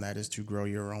around that is to grow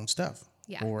your own stuff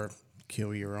or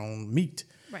kill your own meat.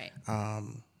 Right.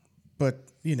 But,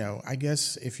 you know, I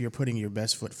guess if you're putting your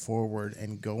best foot forward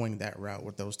and going that route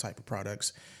with those type of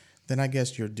products, then I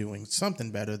guess you're doing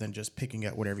something better than just picking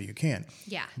up whatever you can.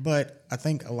 Yeah. But I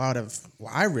think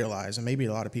I realize, and maybe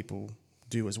a lot of people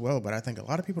do as well, but I think a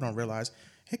lot of people don't realize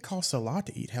it costs a lot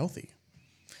to eat healthy.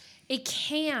 It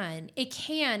can.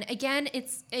 Again,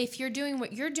 it's if you're doing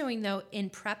what you're doing though in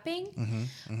prepping,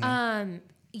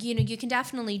 you know, you can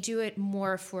definitely do it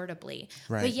more affordably.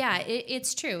 Right. But yeah,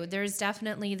 it's true. There's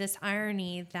definitely this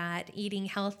irony that eating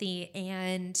healthy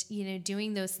and, you know,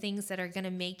 doing those things that are going to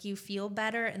make you feel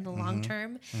better in the long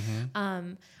term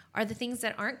are the things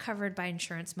that aren't covered by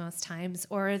insurance most times,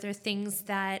 or they're things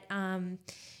that,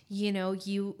 you know,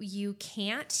 you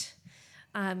can't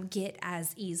get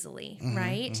as easily,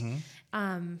 right?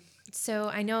 So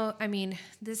I know, I mean,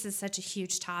 this is such a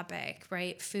huge topic,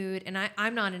 right? Food. And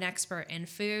I'm not an expert in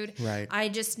food. Right. I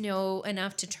just know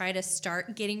enough to try to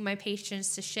start getting my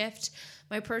patients to shift.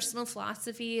 My personal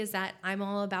philosophy is that I'm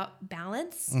all about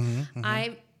balance.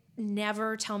 I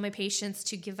never tell my patients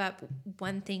to give up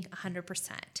one thing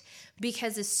 100%,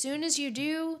 because as soon as you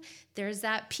do, there's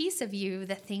that piece of you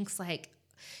that thinks like,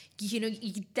 you know,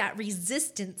 that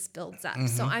resistance builds up.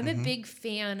 So I'm a big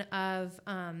fan of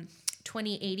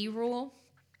 20-80 rule,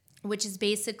 which is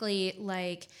basically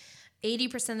like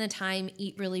 80% of the time,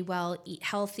 eat really well, eat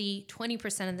healthy.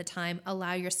 20% of the time,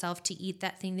 allow yourself to eat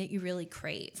that thing that you really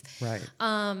crave. Right.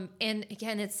 And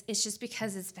again, it's just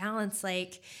because it's balance.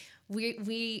 Like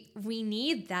we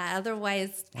need that.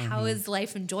 Otherwise, how is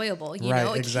life enjoyable? You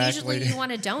know, exactly. Occasionally you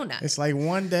want a donut. It's like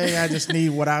one day I just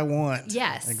need what I want.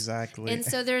 Yes. Exactly. And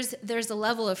so there's a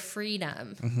level of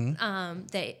freedom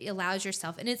that allows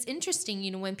yourself. And it's interesting,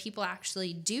 you know, when people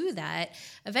actually do that,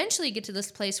 eventually you get to this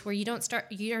place where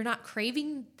you're not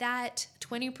craving that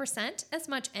 20% as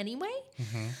much anyway.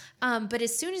 But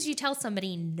as soon as you tell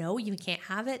somebody, no, you can't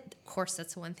have it, of course,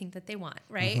 that's the one thing that they want,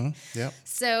 right? Yep.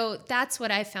 So that's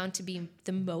what I found to to be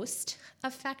the most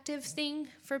effective thing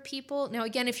for people. Now,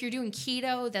 again, if you're doing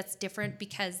keto, that's different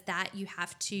because that you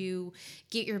have to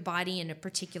get your body in a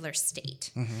particular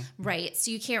state, right?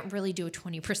 So you can't really do a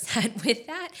 20% with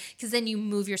that because then you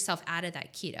move yourself out of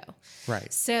that keto.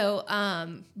 Right. So,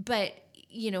 but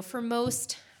for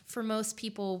most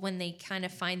people, when they kind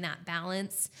of find that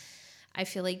balance, I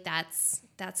feel like that's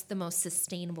the most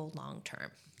sustainable long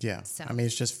term. Yeah. So. I mean,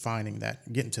 it's just finding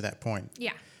that, getting to that point.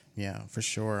 Yeah. Yeah, for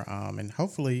sure. And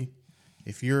hopefully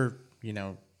if you're,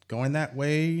 going that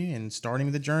way and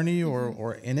starting the journey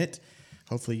or in it,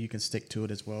 hopefully you can stick to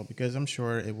it as well, because I'm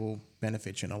sure it will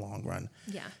benefit you in the long run.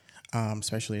 Yeah.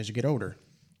 Especially as you get older.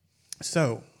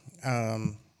 So,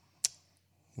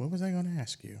 what was I going to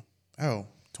ask you? Oh,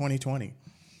 2020.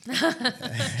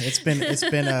 It's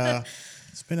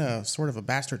been a sort of a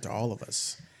bastard to all of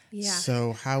us. Yeah.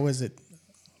 So how has it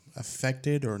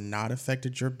affected or not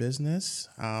affected your business?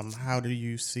 How do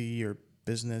you see your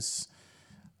business?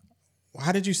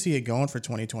 How did you see it going for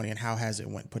 2020, and how has it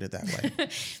went? Put it that way.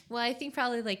 Well, I think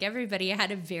probably like everybody, I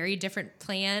had a very different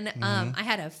plan. I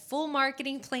had a full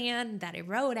marketing plan that I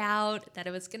wrote out, that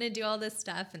I was going to do all this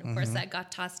stuff. And of course that got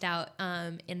tossed out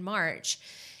in March.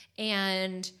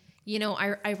 And,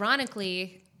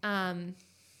 ironically,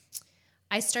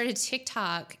 I started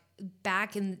TikTok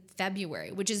back in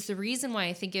February, which is the reason why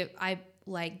I think I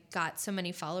got so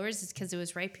many followers, is because it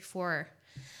was right before,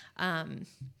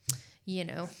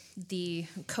 the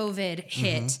COVID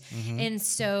hit. And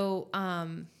so,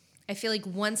 I feel like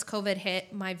once COVID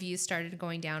hit, my views started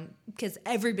going down because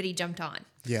everybody jumped on.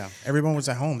 Yeah. Everyone was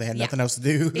at home. They had nothing else to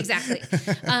do. Exactly.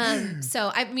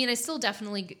 So, I still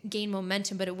definitely gained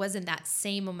momentum, but it wasn't that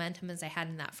same momentum as I had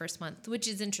in that first month, which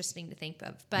is interesting to think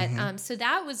of. But so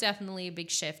that was definitely a big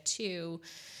shift too.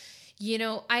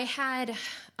 I had,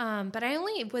 but I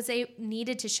only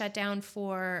needed to shut down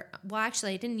I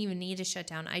didn't even need to shut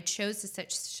down. I chose to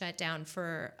shut down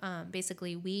for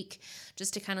basically a week,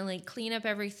 just to kind of like clean up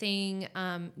everything,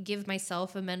 give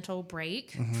myself a mental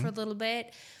break for a little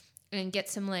bit, and get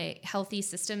some like healthy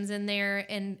systems in there.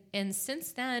 And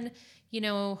since then,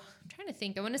 I'm trying to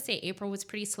think, I want to say April was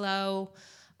pretty slow.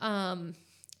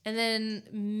 And then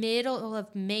middle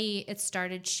of May, it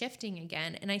started shifting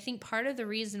again. And I think part of the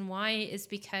reason why is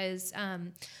because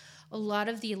a lot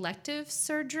of the elective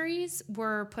surgeries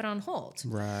were put on hold.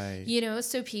 Right.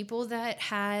 So people that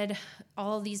had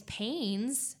all these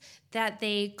pains that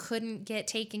they couldn't get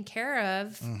taken care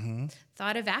of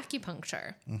thought of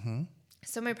acupuncture.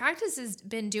 So my practice has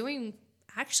been doing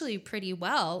actually pretty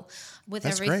well with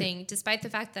everything, great. Despite the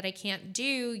fact that I can't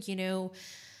do,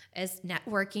 as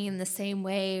networking in the same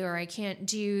way, or I can't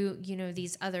do,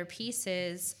 these other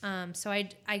pieces. So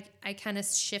I kind of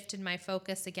shifted my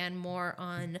focus again more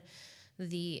on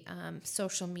the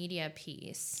social media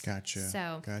piece.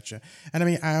 Gotcha.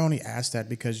 And I only asked that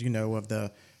because, of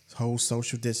the whole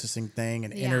social distancing thing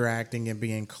and interacting and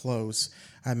being close.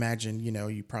 I imagine,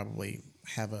 you probably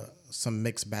have some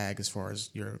mixed bag as far as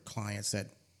your clients that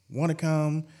want to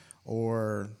come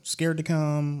or scared to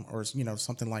come or,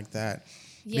 something like that.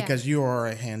 Yeah. Because you are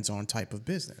a hands-on type of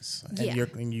business, and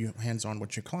you're hands-on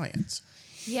with your clients.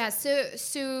 Yeah.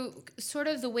 So sort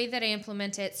of the way that I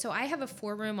implement it. So I have a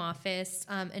 4-room office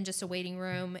and just a waiting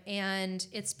room, and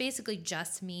it's basically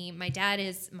just me. My dad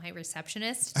is my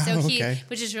receptionist, so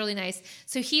which is really nice.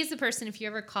 So he's the person, if you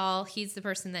ever call, he's the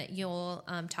person that you'll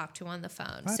talk to on the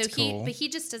phone. That's cool. But he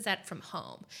just does that from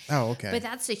home. Oh, okay. But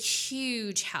that's a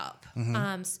huge help.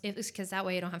 It was because that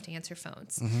way I don't have to answer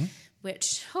phones,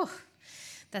 which.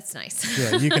 That's nice.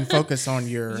 Yeah, you can focus on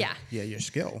your your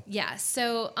skill. Yeah.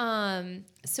 So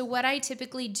what I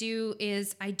typically do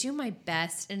is I do my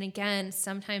best, and again,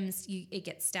 sometimes it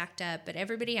gets stacked up, but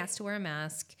everybody has to wear a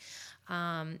mask.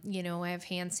 I have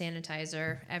hand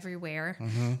sanitizer everywhere.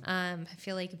 I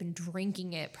feel like I've been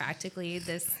drinking it practically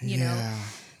this,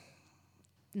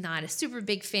 not a super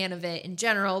big fan of it in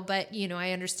general, but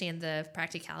I understand the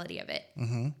practicality of it.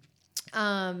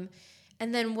 And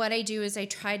then what I do is I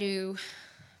try to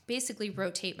basically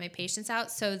rotate my patients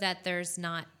out so that there's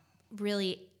not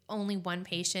really only one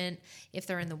patient if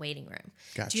they're in the waiting room.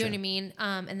 Gotcha. Do you know what I mean?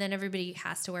 And then everybody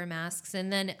has to wear masks.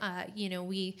 And then,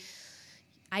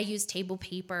 I use table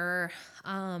paper.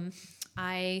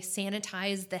 I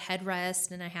sanitize the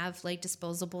headrest, and I have like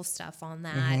disposable stuff on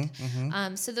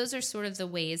that. So those are sort of the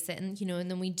ways that, and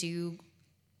then we do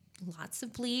lots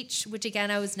of bleach, which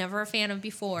again I was never a fan of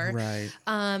before. Right.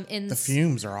 And the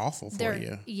fumes are awful for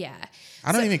you. Yeah.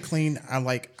 I don't even clean. I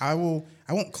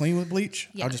won't clean with bleach.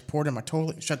 Yeah. I'll just pour it in my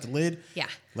toilet, shut the lid. Yeah.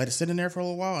 Let it sit in there for a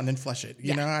little while and then flush it.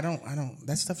 You know, I don't,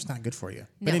 that stuff's not good for you.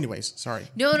 But anyways, sorry.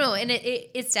 No. And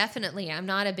it's definitely, I'm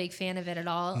not a big fan of it at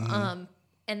all.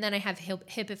 And then I have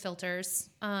HIPAA filters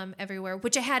everywhere,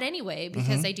 which I had anyway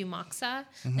because I do Moxa.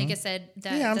 Like I said,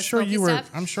 I'm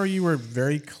sure you were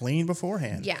very clean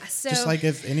beforehand. Yeah. So just like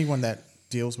if anyone that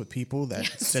deals with people that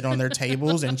sit on their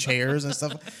tables and chairs and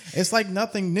stuff, it's like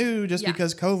nothing new just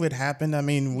because COVID happened. I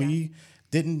mean, we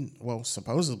didn't. Well,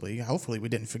 supposedly, hopefully, we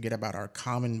didn't forget about our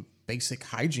common basic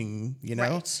hygiene. You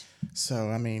know. Right. So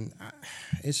I mean,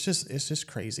 it's just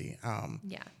crazy.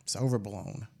 It's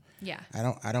overblown. Yeah.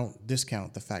 I don't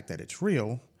discount the fact that it's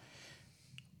real,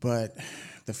 but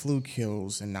the flu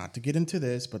kills, and not to get into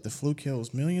this, but the flu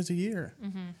kills millions a year.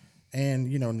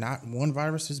 And, you know, not one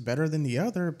virus is better than the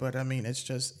other, but I mean,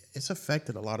 it's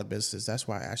affected a lot of businesses. That's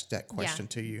why I asked that question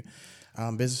to you.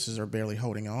 Businesses are barely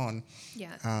holding on.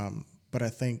 Yeah. But I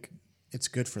think it's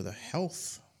good for the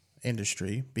health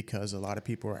industry because a lot of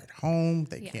people are at home.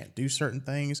 They can't do certain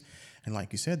things. And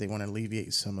like you said, they want to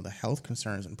alleviate some of the health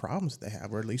concerns and problems that they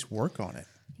have, or at least work on it.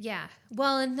 Yeah.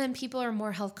 Well, and then people are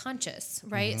more health conscious,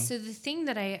 right? So the thing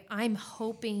that I'm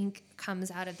hoping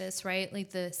comes out of this, right? Like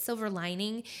the silver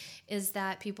lining is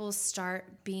that people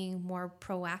start being more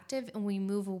proactive and we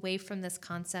move away from this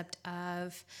concept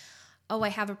of, oh, I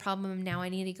have a problem now, I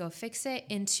need to go fix it,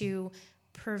 into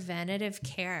preventative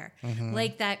care.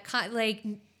 Like that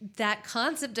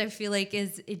concept, I feel like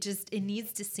it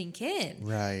needs to sink in.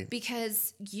 Right.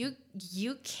 Because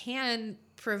you can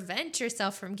prevent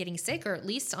yourself from getting sick, or at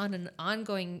least on an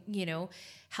ongoing,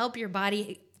 help your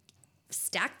body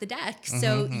stack the deck.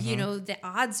 So, the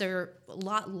odds are a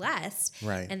lot less.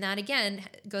 Right. And that again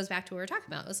goes back to what we were talking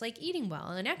about. It's like eating well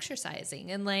and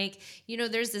exercising. And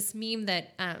there's this meme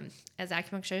that as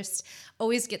acupuncturist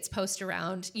always gets posted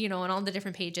around, on all the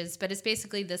different pages, but it's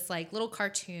basically this like little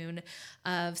cartoon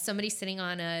of somebody sitting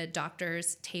on a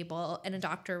doctor's table and a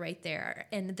doctor right there.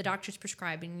 And the doctor's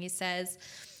prescribing, and he says,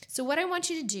 so what I want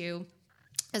you to do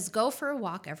is go for a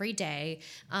walk every day,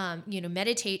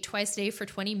 meditate twice a day for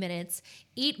 20 minutes,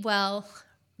 eat well,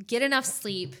 get enough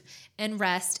sleep and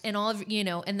rest, and all of,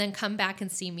 and then come back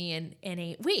and see me in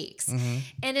 8 weeks.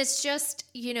 And it's just,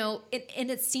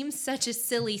 and it seems such a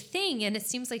silly thing, and it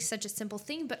seems like such a simple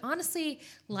thing, but honestly,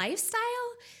 lifestyle,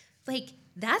 like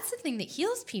that's the thing that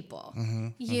heals people.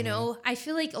 I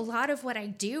feel like a lot of what I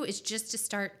do is just to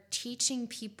start teaching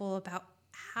people about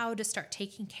how to start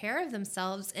taking care of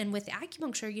themselves. And with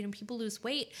acupuncture, people lose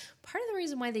weight. Part of the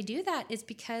reason why they do that is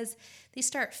because they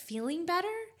start feeling better.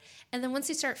 And then once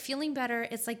they start feeling better,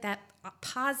 it's like that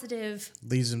positive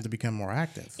leads them to become more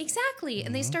active. Exactly.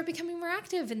 And they start becoming more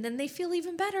active, and then they feel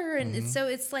even better. And so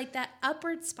it's like that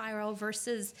upward spiral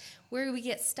versus where we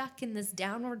get stuck in this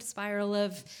downward spiral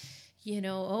of,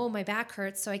 oh, my back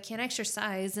hurts, so I can't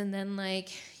exercise. And then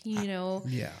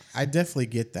yeah, I definitely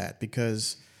get that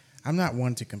because I'm not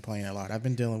one to complain a lot. I've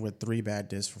been dealing with 3 bad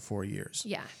discs for 4 years.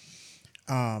 Yeah.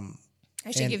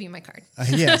 I should give you my card.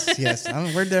 Yes.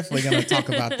 We're definitely going to talk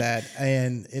about that.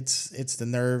 And it's the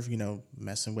nerve,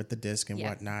 messing with the disc and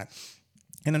whatnot.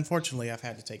 And unfortunately, I've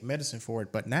had to take medicine for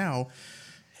it. But now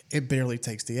it barely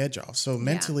takes the edge off. So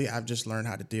mentally, I've just learned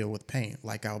how to deal with pain.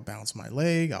 Like I'll bounce my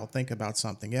leg. I'll think about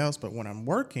something else. But when I'm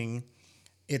working,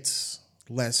 it's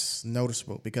less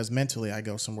noticeable because mentally I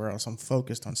go somewhere else. I'm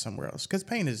focused on somewhere else because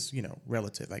pain is,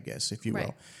 relative, I guess, if you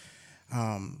will.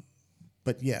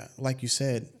 But yeah, like you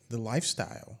said, the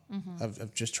lifestyle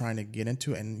of just trying to get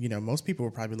into it. And, most people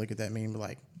will probably look at that meme and be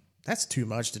like, that's too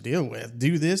much to deal with.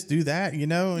 Do this, do that,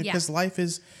 because life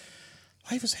is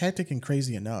hectic and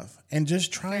crazy enough. And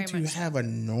just trying to have a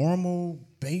normal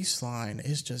baseline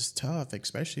is just tough,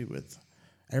 especially with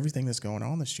everything that's going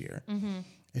on this year.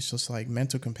 It's just like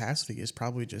mental capacity is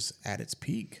probably just at its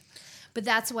peak. But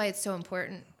that's why it's so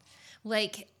important.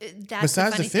 Like that's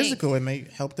besides the physical, thing. It may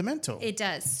help the mental. It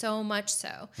does, so much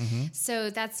so. So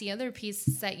that's the other piece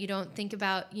that you don't think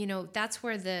about. That's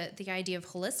where the idea of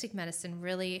holistic medicine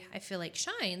really, I feel like,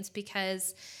 shines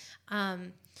because,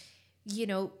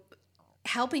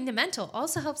 helping the mental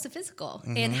also helps the physical,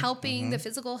 and helping the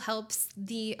physical helps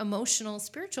the emotional,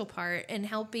 spiritual part, and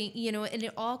helping, and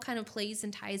it all kind of plays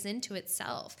and ties into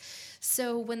itself.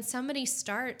 So when somebody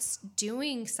starts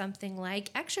doing something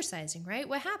like exercising, right,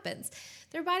 what happens?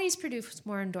 Their bodies produce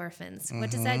more endorphins.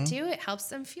 What does that do? It helps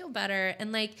them feel better.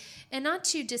 And not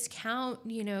to discount,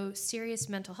 serious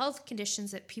mental health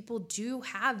conditions that people do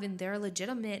have, and they're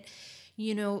legitimate,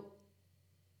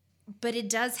 but it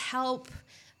does help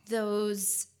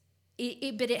those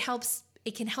but it helps.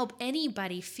 It can help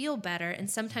anybody feel better, and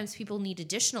sometimes people need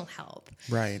additional help.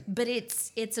 Right. But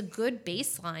it's a good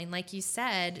baseline, like you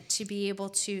said, to be able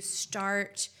to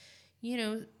start,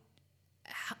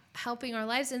 helping our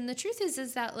lives. And the truth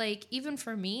is that, like, even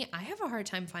for me, I have a hard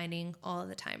time finding all of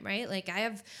the time, right? Like, I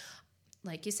have,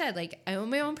 like you said, like, I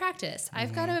own my own practice.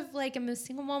 I've got I'm a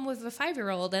single mom with a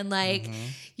 5-year-old, and like,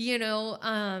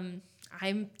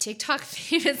 I'm TikTok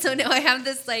famous, so now I have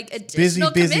this like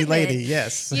additional busy commitment, lady,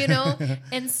 yes.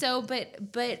 And so, but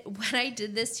what I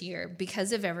did this year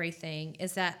because of everything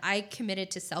is that I committed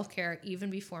to self-care even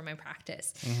before my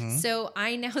practice. So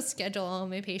I now schedule all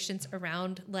my patients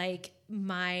around like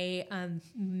my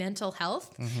mental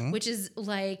health, which is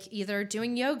like either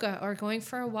doing yoga or going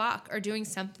for a walk or doing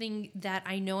something that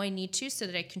I know I need to so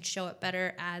that I can show up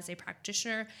better as a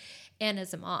practitioner and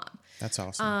as a mom. That's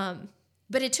awesome.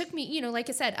 But it took me, like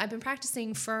I said, I've been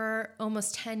practicing for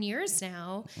almost 10 years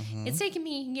now. It's taken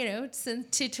me,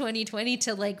 since to 2020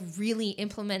 to like really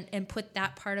implement and put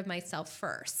that part of myself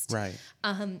first. Right.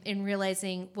 And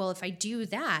realizing, well, if I do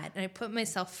that and I put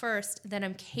myself first, then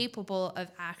I'm capable of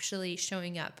actually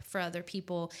showing up for other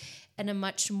people in a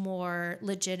much more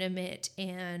legitimate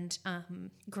and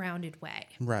grounded way.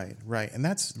 Right. And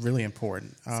that's really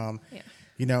important.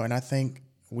 Yeah. And I think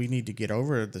we need to get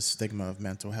over the stigma of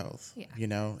mental health.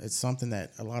 Yeah. It's something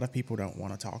that a lot of people don't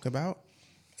want to talk about.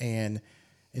 And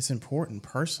it's important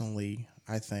personally,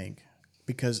 I think,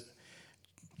 because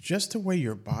just the way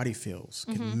your body feels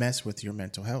can mess with your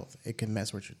mental health. It can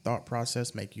mess with your thought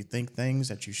process, make you think things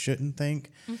that you shouldn't think,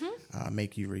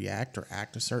 make you react or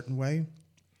act a certain way.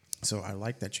 So I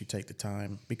like that you take the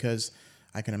time, because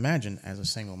I can imagine as a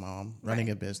single mom running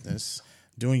a business,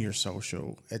 doing your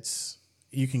social,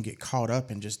 you can get caught up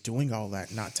in just doing all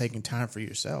that, not taking time for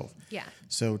yourself. Yeah.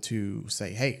 So to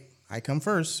say, hey, I come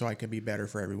first so I can be better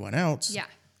for everyone else. Yeah.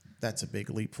 That's a big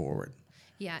leap forward.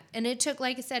 Yeah. And it took,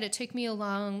 like I said, it took me a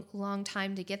long, long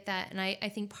time to get that. And I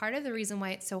think part of the reason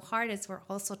why it's so hard is we're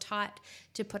also taught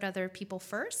to put other people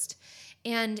first.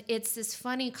 And it's this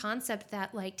funny concept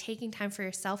that like taking time for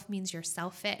yourself means you're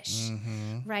selfish,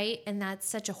 right? And that's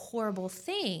such a horrible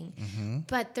thing.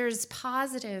 But there's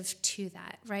positive to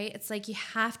that, right? It's like you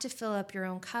have to fill up your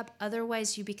own cup.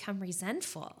 Otherwise you become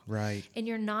resentful. Right. And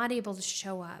you're not able to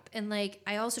show up. And like,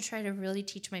 I also try to really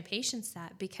teach my patients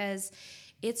that, because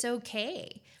it's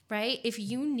okay, right? If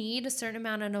you need a certain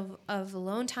amount of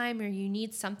alone time, or you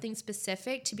need something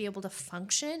specific to be able to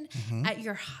function at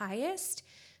your highest,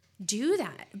 do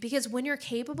that. Because when you're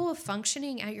capable of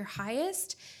functioning at your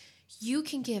highest, you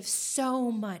can give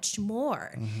so much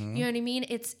more. You know what I mean?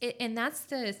 And that's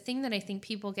the thing that I think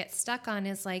people get stuck on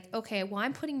is like, okay, well,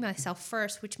 I'm putting myself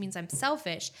first, which means I'm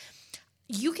selfish.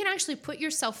 You can actually put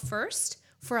yourself first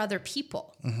for other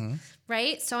people,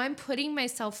 right? So I'm putting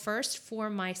myself first for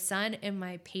my son and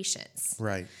my patients.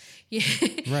 Right. Yeah.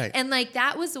 Right. And like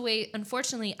that was the way,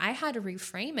 unfortunately, I had to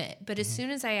reframe it. But as soon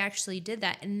as I actually did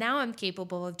that, and now I'm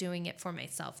capable of doing it for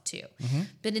myself too.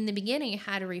 But in the beginning,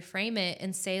 I had to reframe it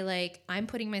and say like, I'm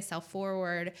putting myself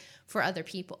forward for other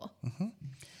people.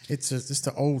 It's just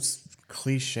the old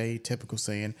cliche, typical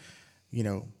saying,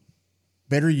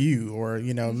 better you, or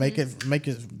make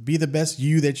it be the best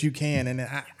you that you can. And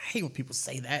I hate when people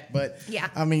say that, but Yeah.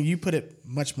 I mean, you put it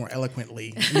much more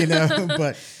eloquently,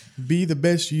 but be the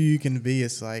best you can be.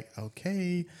 It's like,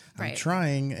 okay, I'm Right.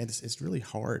 trying. It's really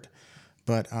hard,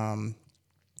 but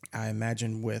I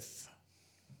imagine with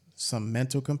some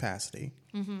mental capacity,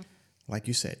 like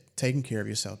you said, taking care of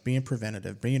yourself, being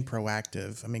preventative, being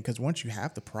proactive. I mean, because once you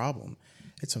have the problem,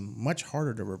 it's much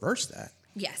harder to reverse that.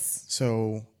 Yes.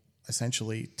 So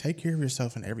essentially, take care of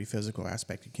yourself in every physical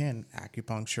aspect you can: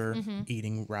 acupuncture,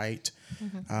 eating right,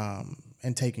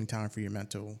 and taking time for your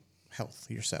mental health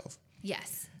yourself.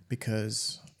 Yes.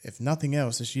 Because if nothing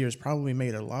else, this year has probably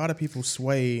made a lot of people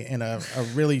sway in a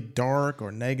really dark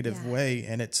or negative way,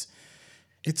 and it's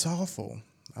awful.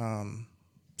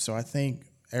 So I think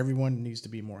everyone needs to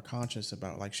be more conscious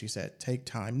about, like she said, take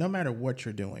time, no matter what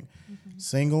you're doing.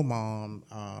 Single mom,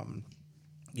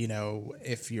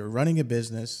 if you're running a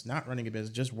business, not running a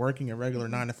business, just working a regular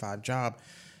 9-to-5 job,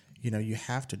 you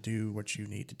have to do what you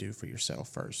need to do for yourself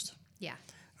first. Yeah.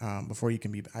 Before you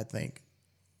can be, I think,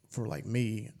 for like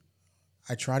me,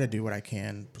 I try to do what I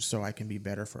can so I can be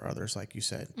better for others, like you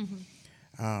said.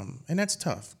 And that's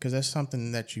tough, because that's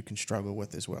something that you can struggle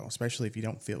with as well, especially if you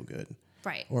don't feel good.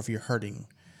 Right. Or if you're hurting.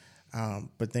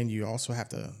 But then you also have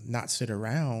to not sit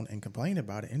around and complain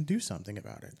about it and do something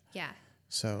about it. Yeah.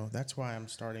 So that's why I'm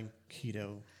starting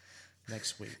keto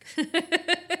next week.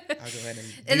 I'll go ahead and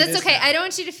And do that's this okay. now. I don't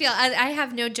want you to feel. I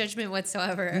have no judgment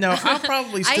whatsoever. No, I'll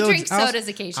probably I still drink sodas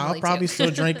occasionally. I'll probably too.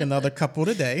 still drink another couple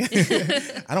today.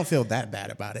 I don't feel that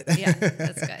bad about it. Yeah,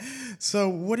 that's good. So,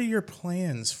 what are your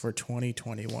plans for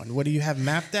 2021? What do you have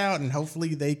mapped out, and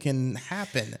hopefully they can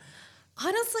happen?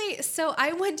 Honestly, so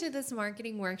I went to this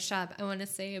marketing workshop, I want to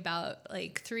say about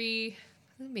like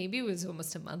maybe it was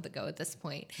almost a month ago at this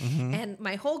point. And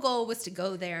my whole goal was to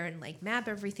go there and like map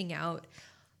everything out.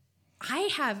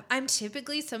 I'm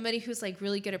typically somebody who's like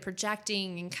really good at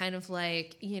projecting and kind of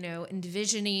like,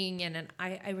 envisioning. And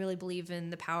I really believe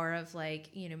in the power of like,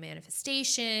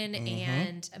 manifestation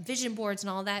and vision boards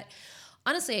and all that.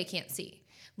 Honestly, I can't see.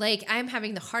 Like, I'm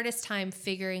having the hardest time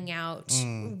figuring out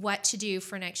what to do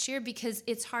for next year because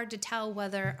it's hard to tell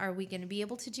whether are we going to be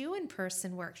able to do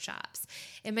in-person workshops?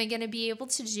 Am I going to be able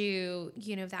to do,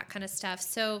 that kind of stuff?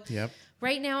 So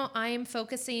right now I am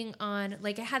focusing on,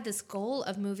 like, I had this goal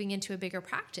of moving into a bigger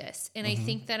practice. And I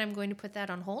think that I'm going to put that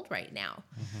on hold right now.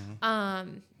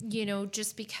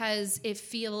 Just because it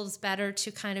feels better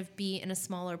to kind of be in a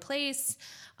smaller place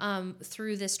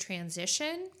through this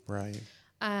transition. Right.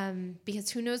 Because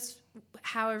who knows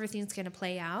how everything's going to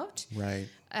play out. Right.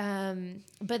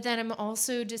 But then I'm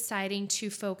also deciding to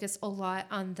focus a lot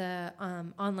on the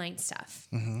online stuff.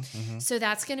 So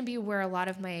that's going to be where a lot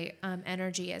of my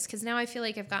energy is. Because now I feel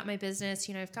like I've got my business,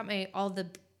 I've got all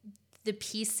the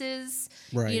pieces.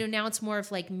 Right. Now it's more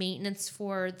of like maintenance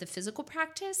for the physical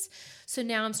practice. So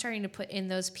now I'm starting to put in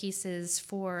those pieces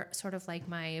for sort of like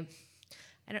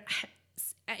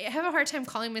I have a hard time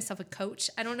calling myself a coach.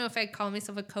 I don't know if I call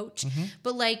myself a coach,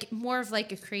 but like more of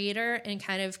like a creator and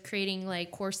kind of creating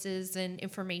like courses and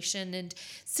information and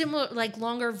similar, like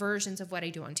longer versions of what I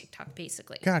do on TikTok,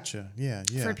 basically. Gotcha. Yeah.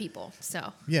 For people.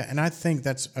 So. Yeah. And I think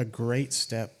that's a great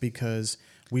step because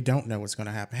we don't know what's going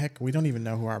to happen. Heck, we don't even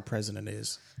know who our president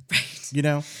is. Right.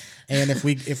 And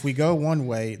if we go one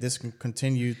way, this can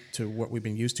continue to what we've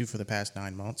been used to for the past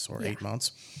 9 months or 8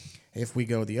 months. If we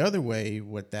go the other way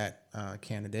with that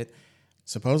candidate,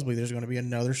 supposedly there's going to be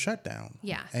another shutdown.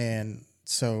 Yeah. And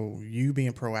so you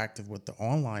being proactive with the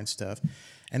online stuff,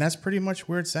 and that's pretty much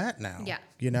where it's at now. Yeah.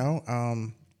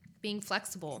 Being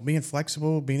flexible,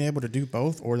 being able to do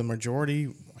both or the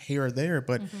majority here or there,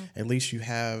 but at least you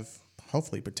have,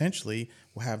 hopefully, potentially,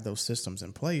 will have those systems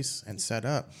in place and set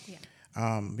up.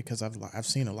 Yeah. Because I've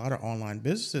seen a lot of online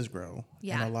businesses grow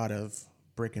and a lot of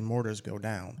brick and mortars go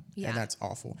down. Yeah. And that's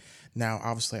awful. Now,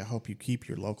 obviously, I hope you keep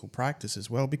your local practice as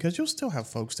well because you'll still have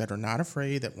folks that are not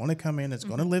afraid, that want to come in, that's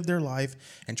going to live their life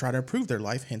and try to improve their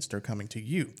life, hence they're coming to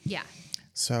you. Yeah.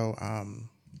 So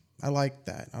I like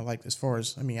that. I like as far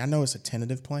as, I know it's a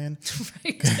tentative plan.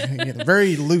 Right.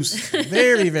 Very loose.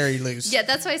 Very, very loose. Yeah,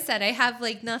 that's why I said I have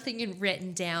like nothing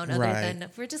written down other Right. than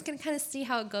we're just going to kind of see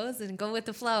how it goes and go with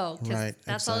the flow. 'Cause Right.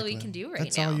 that's all we can do right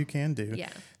That's now. all you can do. Yeah.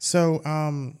 So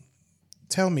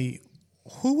tell me,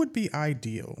 who would be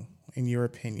ideal, in your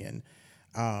opinion,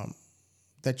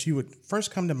 that you would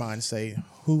first come to mind and say,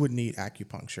 who would need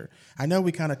acupuncture? I know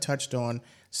we kind of touched on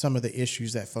some of the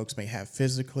issues that folks may have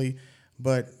physically,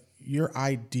 but your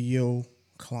ideal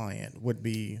client would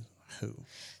be who?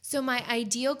 So my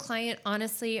ideal client,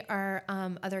 honestly, are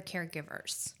other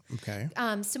caregivers. Okay.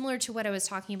 Similar to what I was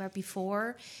talking about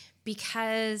before,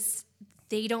 because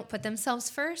they don't put themselves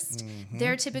first.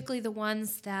 They're typically the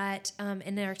ones that,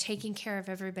 and they're taking care of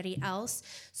everybody else.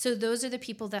 So those are the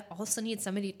people that also need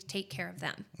somebody to take care of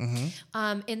them.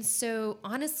 And so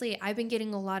honestly, I've been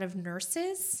getting a lot of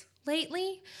nurses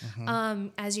lately.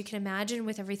 As you can imagine,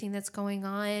 with everything that's going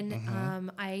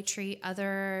on, I treat a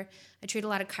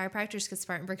lot of chiropractors because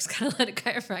Spartanburg's got a lot of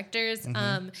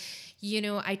chiropractors.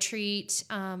 I treat,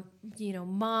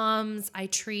 moms. I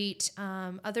treat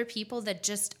other people that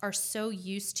just are so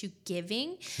used to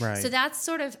giving. Right. So that's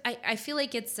sort of, I feel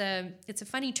like it's a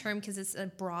funny term because it's a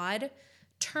broad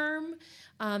term.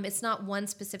 It's not one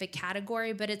specific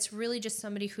category, but it's really just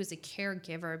somebody who's a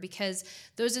caregiver because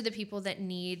those are the people that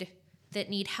need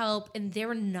help, and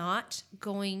they're not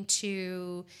going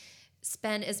to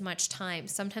spend as much time.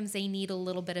 Sometimes they need a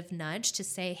little bit of nudge to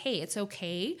say, hey, it's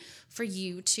okay for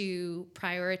you to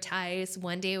prioritize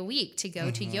one day a week to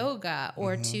go to yoga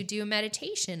or to do a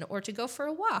meditation or to go for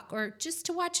a walk or just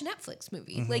to watch a Netflix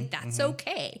movie. Like, that's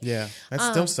okay. Yeah, that's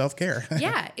still self-care.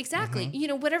 Yeah, exactly.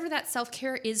 Whatever that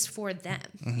self-care is for them,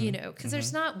 because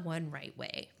there's not one right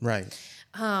way. Right.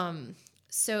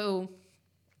 So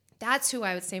that's who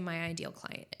I would say my ideal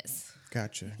client is.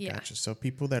 Gotcha. Yeah. Gotcha. So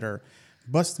people that are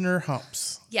busting their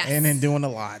humps. Yes. And then doing a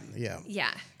lot. Yeah.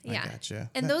 Yeah. Yeah. Gotcha.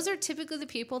 And those are typically the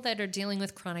people that are dealing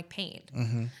with chronic pain.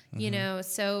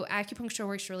 So acupuncture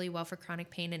works really well for chronic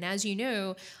pain. And as you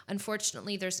know,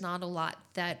 unfortunately, there's not a lot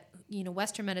that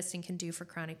Western medicine can do for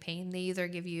chronic pain. They either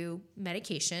give you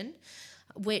medication,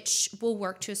 which will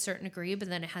work to a certain degree, but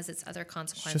then it has its other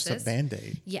consequences. It's just a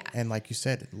Band-Aid. Yeah. And like you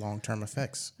said, long-term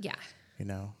effects. Yeah.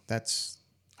 That's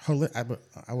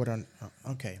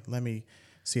okay, let me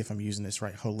see if I'm using this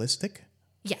right. Holistic?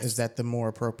 Yes. Is that the more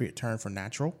appropriate term for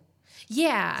natural?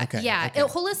 Yeah. Okay, Yeah. okay.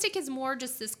 Holistic is more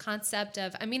just this concept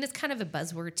of, it's kind of a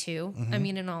buzzword too. Mm-hmm.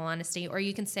 In all honesty, or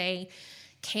you can say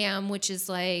CAM, which is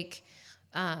like,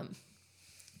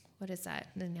 what is that?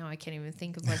 Now I can't even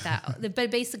think of what that,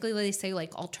 but basically they say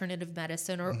like alternative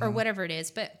medicine or whatever it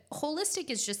is. But holistic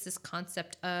is just this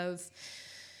concept of,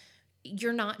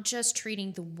 you're not just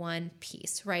treating the one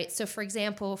piece, right? So for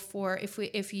example,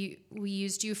 we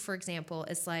used you, for example,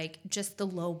 as like just the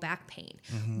low back pain.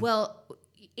 Well,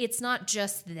 it's not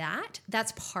just that.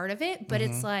 That's part of it, but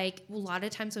it's like a lot of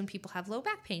times when people have low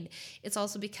back pain, it's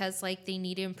also because like they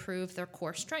need to improve their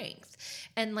core strength,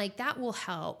 and like that will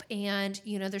help. And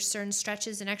there's certain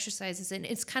stretches and exercises, and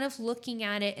it's kind of looking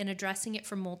at it and addressing it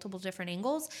from multiple different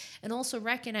angles, and also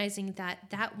recognizing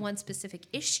that one specific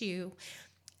issue,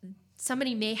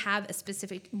 somebody may have a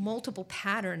specific multiple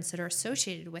patterns that are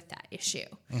associated with that issue.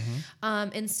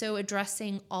 And so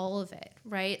addressing all of it,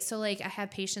 right? So like I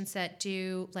have patients that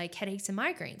do like headaches and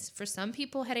migraines. For some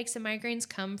people, headaches and migraines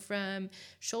come from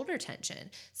shoulder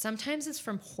tension. Sometimes it's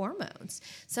from hormones.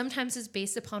 Sometimes it's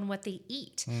based upon what they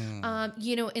eat.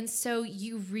 And so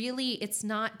it's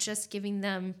not just giving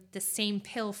them the same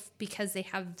pill because they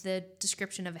have the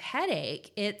description of a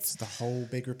headache. It's the whole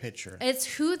bigger picture. It's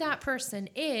who that person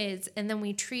is, and then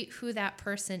we treat who that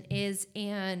person is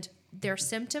and their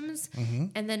symptoms,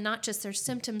 and then not just their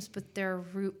symptoms, but their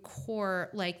root core,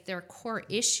 like their core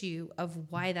issue of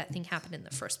why that thing happened in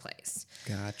the first place.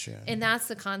 Gotcha. And that's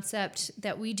the concept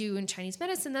that we do in Chinese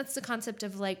medicine. That's the concept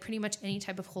of like pretty much any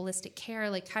type of holistic care,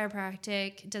 like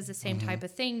chiropractic does the same type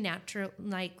of thing,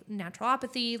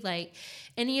 naturopathy, like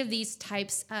any of these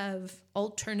types of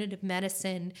alternative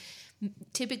medicine.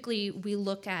 Typically, we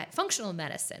look at functional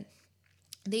medicine.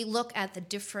 They look at the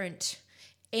different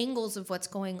angles of what's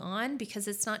going on, because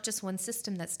it's not just one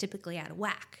system that's typically out of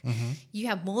whack. You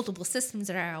have multiple systems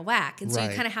that are out of whack. And so you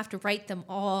kind of have to write them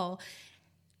all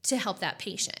to help that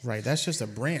patient. Right. That's just a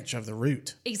branch of the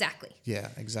root. Exactly. Yeah,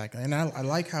 exactly. And I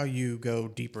like how you go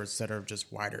deeper instead of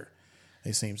just wider.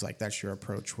 It seems like that's your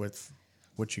approach with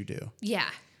what you do. Yeah.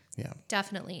 Yeah.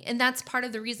 Definitely. And that's part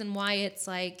of the reason why it's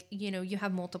like, you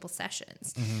have multiple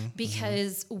sessions,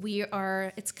 because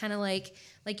it's kind of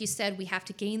like you said, we have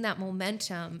to gain that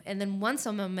momentum. And then once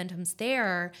the momentum's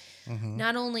there,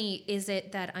 not only is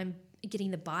it that I'm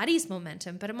getting the body's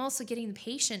momentum, but I'm also getting the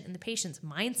patient and the patient's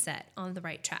mindset on the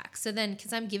right track. So then,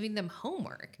 because I'm giving them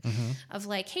homework of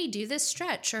like, hey, do this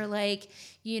stretch, or like,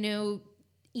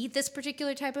 eat this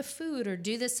particular type of food, or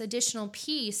do this additional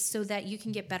piece so that you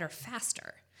can get better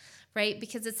faster. Right?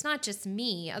 Because it's not just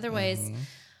me. Otherwise,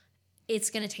 it's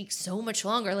going to take so much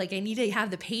longer. Like I need to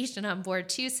have the patient on board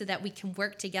too, so that we can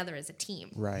work together as a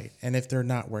team. Right. And if they're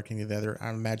not working together, I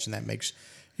imagine that makes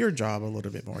your job a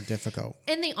little bit more difficult.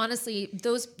 And they honestly,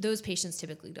 those patients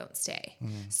typically don't stay.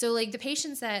 So like the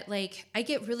patients that like, I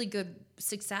get really good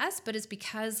success, but it's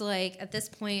because like at this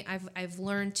point I've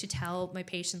learned to tell my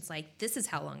patients like, this is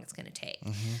how long it's going to take.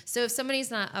 So if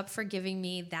somebody's not up for giving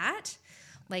me that,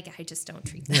 like I just don't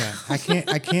treat them. Yeah, I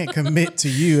can't commit to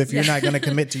you if you're not going to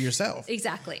commit to yourself.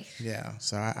 Exactly. Yeah,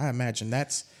 so I imagine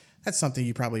that's something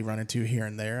you probably run into here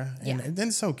and there, and then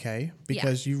it's okay,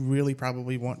 because you really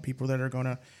probably want people that are going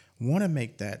to want to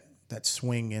make that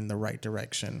swing in the right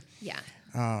direction. Yeah.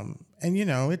 And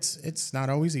it's not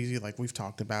always easy, like we've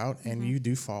talked about, and you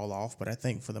do fall off, but I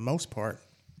think for the most part,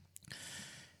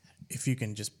 if you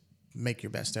can just make your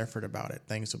best effort about it,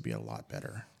 things will be a lot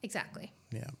better. Exactly.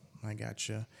 Yeah. I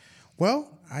gotcha.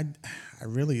 Well, I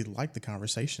really liked the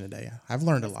conversation today. I've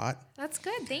learned a lot. That's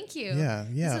good. Thank you. Yeah.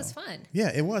 This was fun.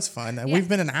 Yeah, it was fun. We've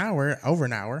been over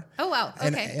an hour. Oh, wow.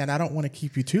 Okay. And I don't want to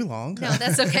keep you too long. No,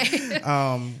 that's okay.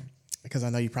 Because I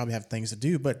know you probably have things to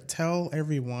do, but tell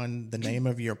everyone the name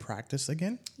of your practice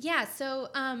again. Yeah, so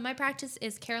my practice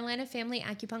is Carolina Family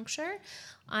Acupuncture.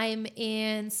 I'm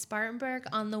in Spartanburg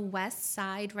on the west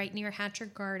side, right near Hatcher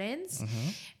Gardens.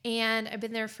 And I've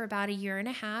been there for about a year and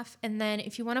a half. And then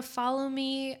if you want to follow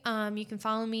me, you can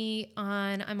follow me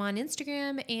I'm on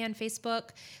Instagram and Facebook,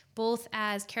 both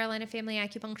as Carolina Family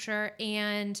Acupuncture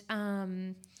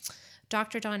and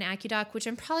Dr. Dawn AcuDoc, which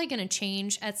I'm probably going to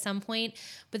change at some point.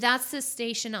 But that's the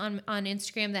station on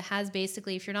Instagram that has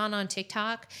basically, if you're not on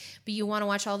TikTok, but you want to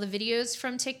watch all the videos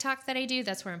from TikTok that I do,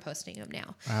 that's where I'm posting them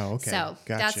now. Oh, okay. So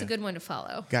gotcha. That's a good one to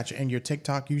follow. Gotcha. And your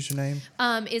TikTok username?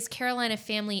 Is Carolina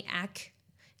Family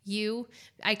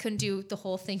I couldn't do the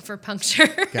whole thing for puncture.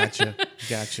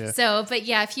 Gotcha. So, but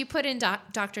yeah, if you put in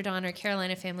Dr. Dawn or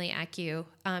Carolina Family Acu,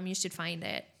 you should find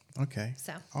it. Okay.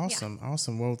 So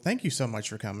awesome. Well, thank you so much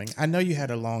for coming. I know you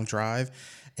had a long drive,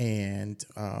 and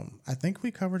I think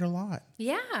we covered a lot.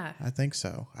 Yeah. I think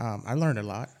so. I learned a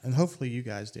lot, and hopefully you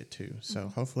guys did too. So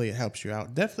hopefully it helps you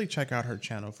out. Definitely check out her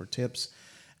channel for tips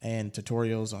and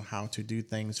tutorials on how to do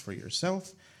things for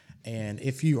yourself. And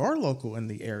if you are local in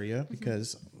the area,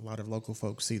 because a lot of local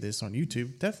folks see this on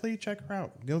YouTube, definitely check her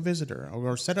out. Go visit her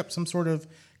or set up some sort of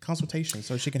consultation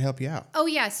so she can help you out. Oh,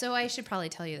 yeah. So I should probably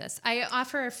tell you this. I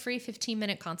offer a free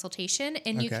 15-minute consultation,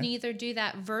 and you can either do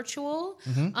that virtual,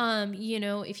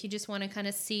 if you just want to kind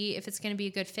of see if it's going to be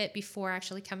a good fit before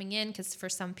actually coming in, because for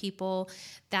some people,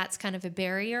 that's kind of a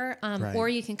barrier. Right. Or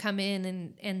you can come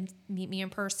in and meet me in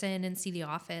person and see the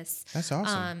office. That's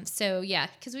awesome. So, yeah,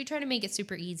 because we try to make it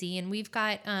super easy. And we've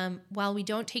got, while we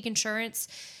don't take insurance,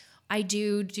 I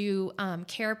do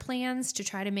care plans to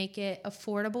try to make it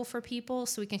affordable for people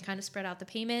so we can kind of spread out the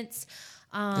payments.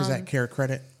 Is that care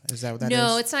credit? Is that what that is?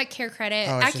 No, it's not care credit.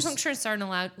 Oh, Acupuncturists aren't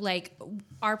allowed, like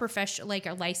our profession, like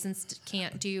our licensed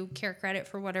can't do care credit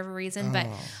for whatever reason, but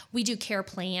we do care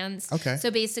plans. Okay.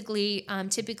 So basically,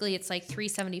 typically it's like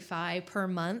 $375 per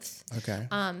month. Okay.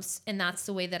 And that's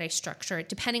the way that I structure it.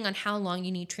 Depending on how long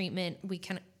you need treatment, we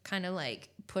can kind of like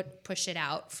push it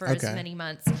out for as many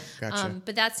months. Gotcha.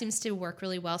 But that seems to work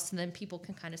really well. So then people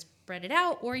can kind of spread it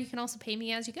out, or you can also pay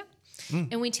me as you go.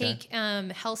 And we take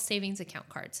health savings account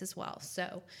cards as well.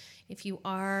 So if you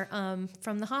are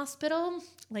from the hospital,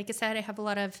 like I said, I have a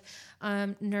lot of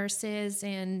nurses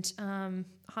and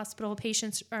hospital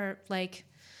patients, or like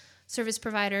service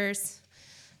providers.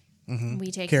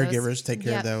 We take caregivers, those. take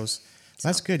care of those.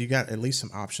 That's good. You got at least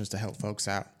some options to help folks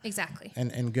out. Exactly.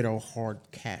 And good old hard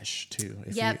cash too,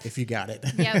 if you got it.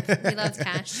 Yep, we love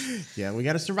cash. Yeah, we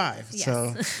got to survive. Yes.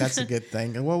 So that's a good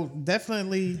thing. And we'll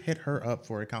definitely hit her up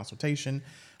for a consultation,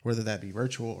 whether that be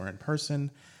virtual or in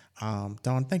person.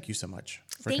 Dawn, thank you so much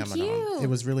for coming on. It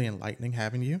was really enlightening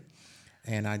having you.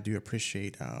 And I do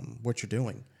appreciate what you're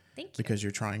doing. Thank you. Because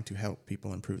you're trying to help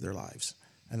people improve their lives.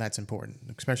 And that's important,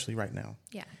 especially right now.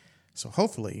 Yeah. So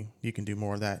hopefully you can do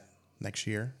more of that next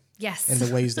year. Yes. In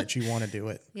the ways that you want to do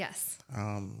it. Yes.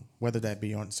 Whether that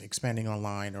be on expanding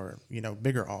online or,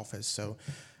 bigger office. So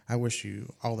I wish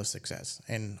you all the success.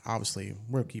 And obviously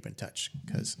we'll keep in touch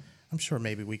because I'm sure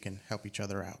maybe we can help each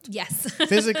other out. Yes.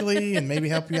 Physically, and maybe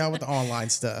help you out with the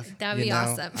online stuff. That would be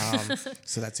awesome.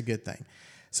 So that's a good thing.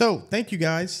 So thank you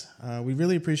guys. We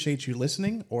really appreciate you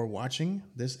listening or watching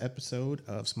this episode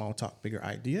of Small Talk Bigger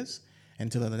Ideas.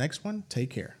 Until the next one, take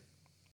care.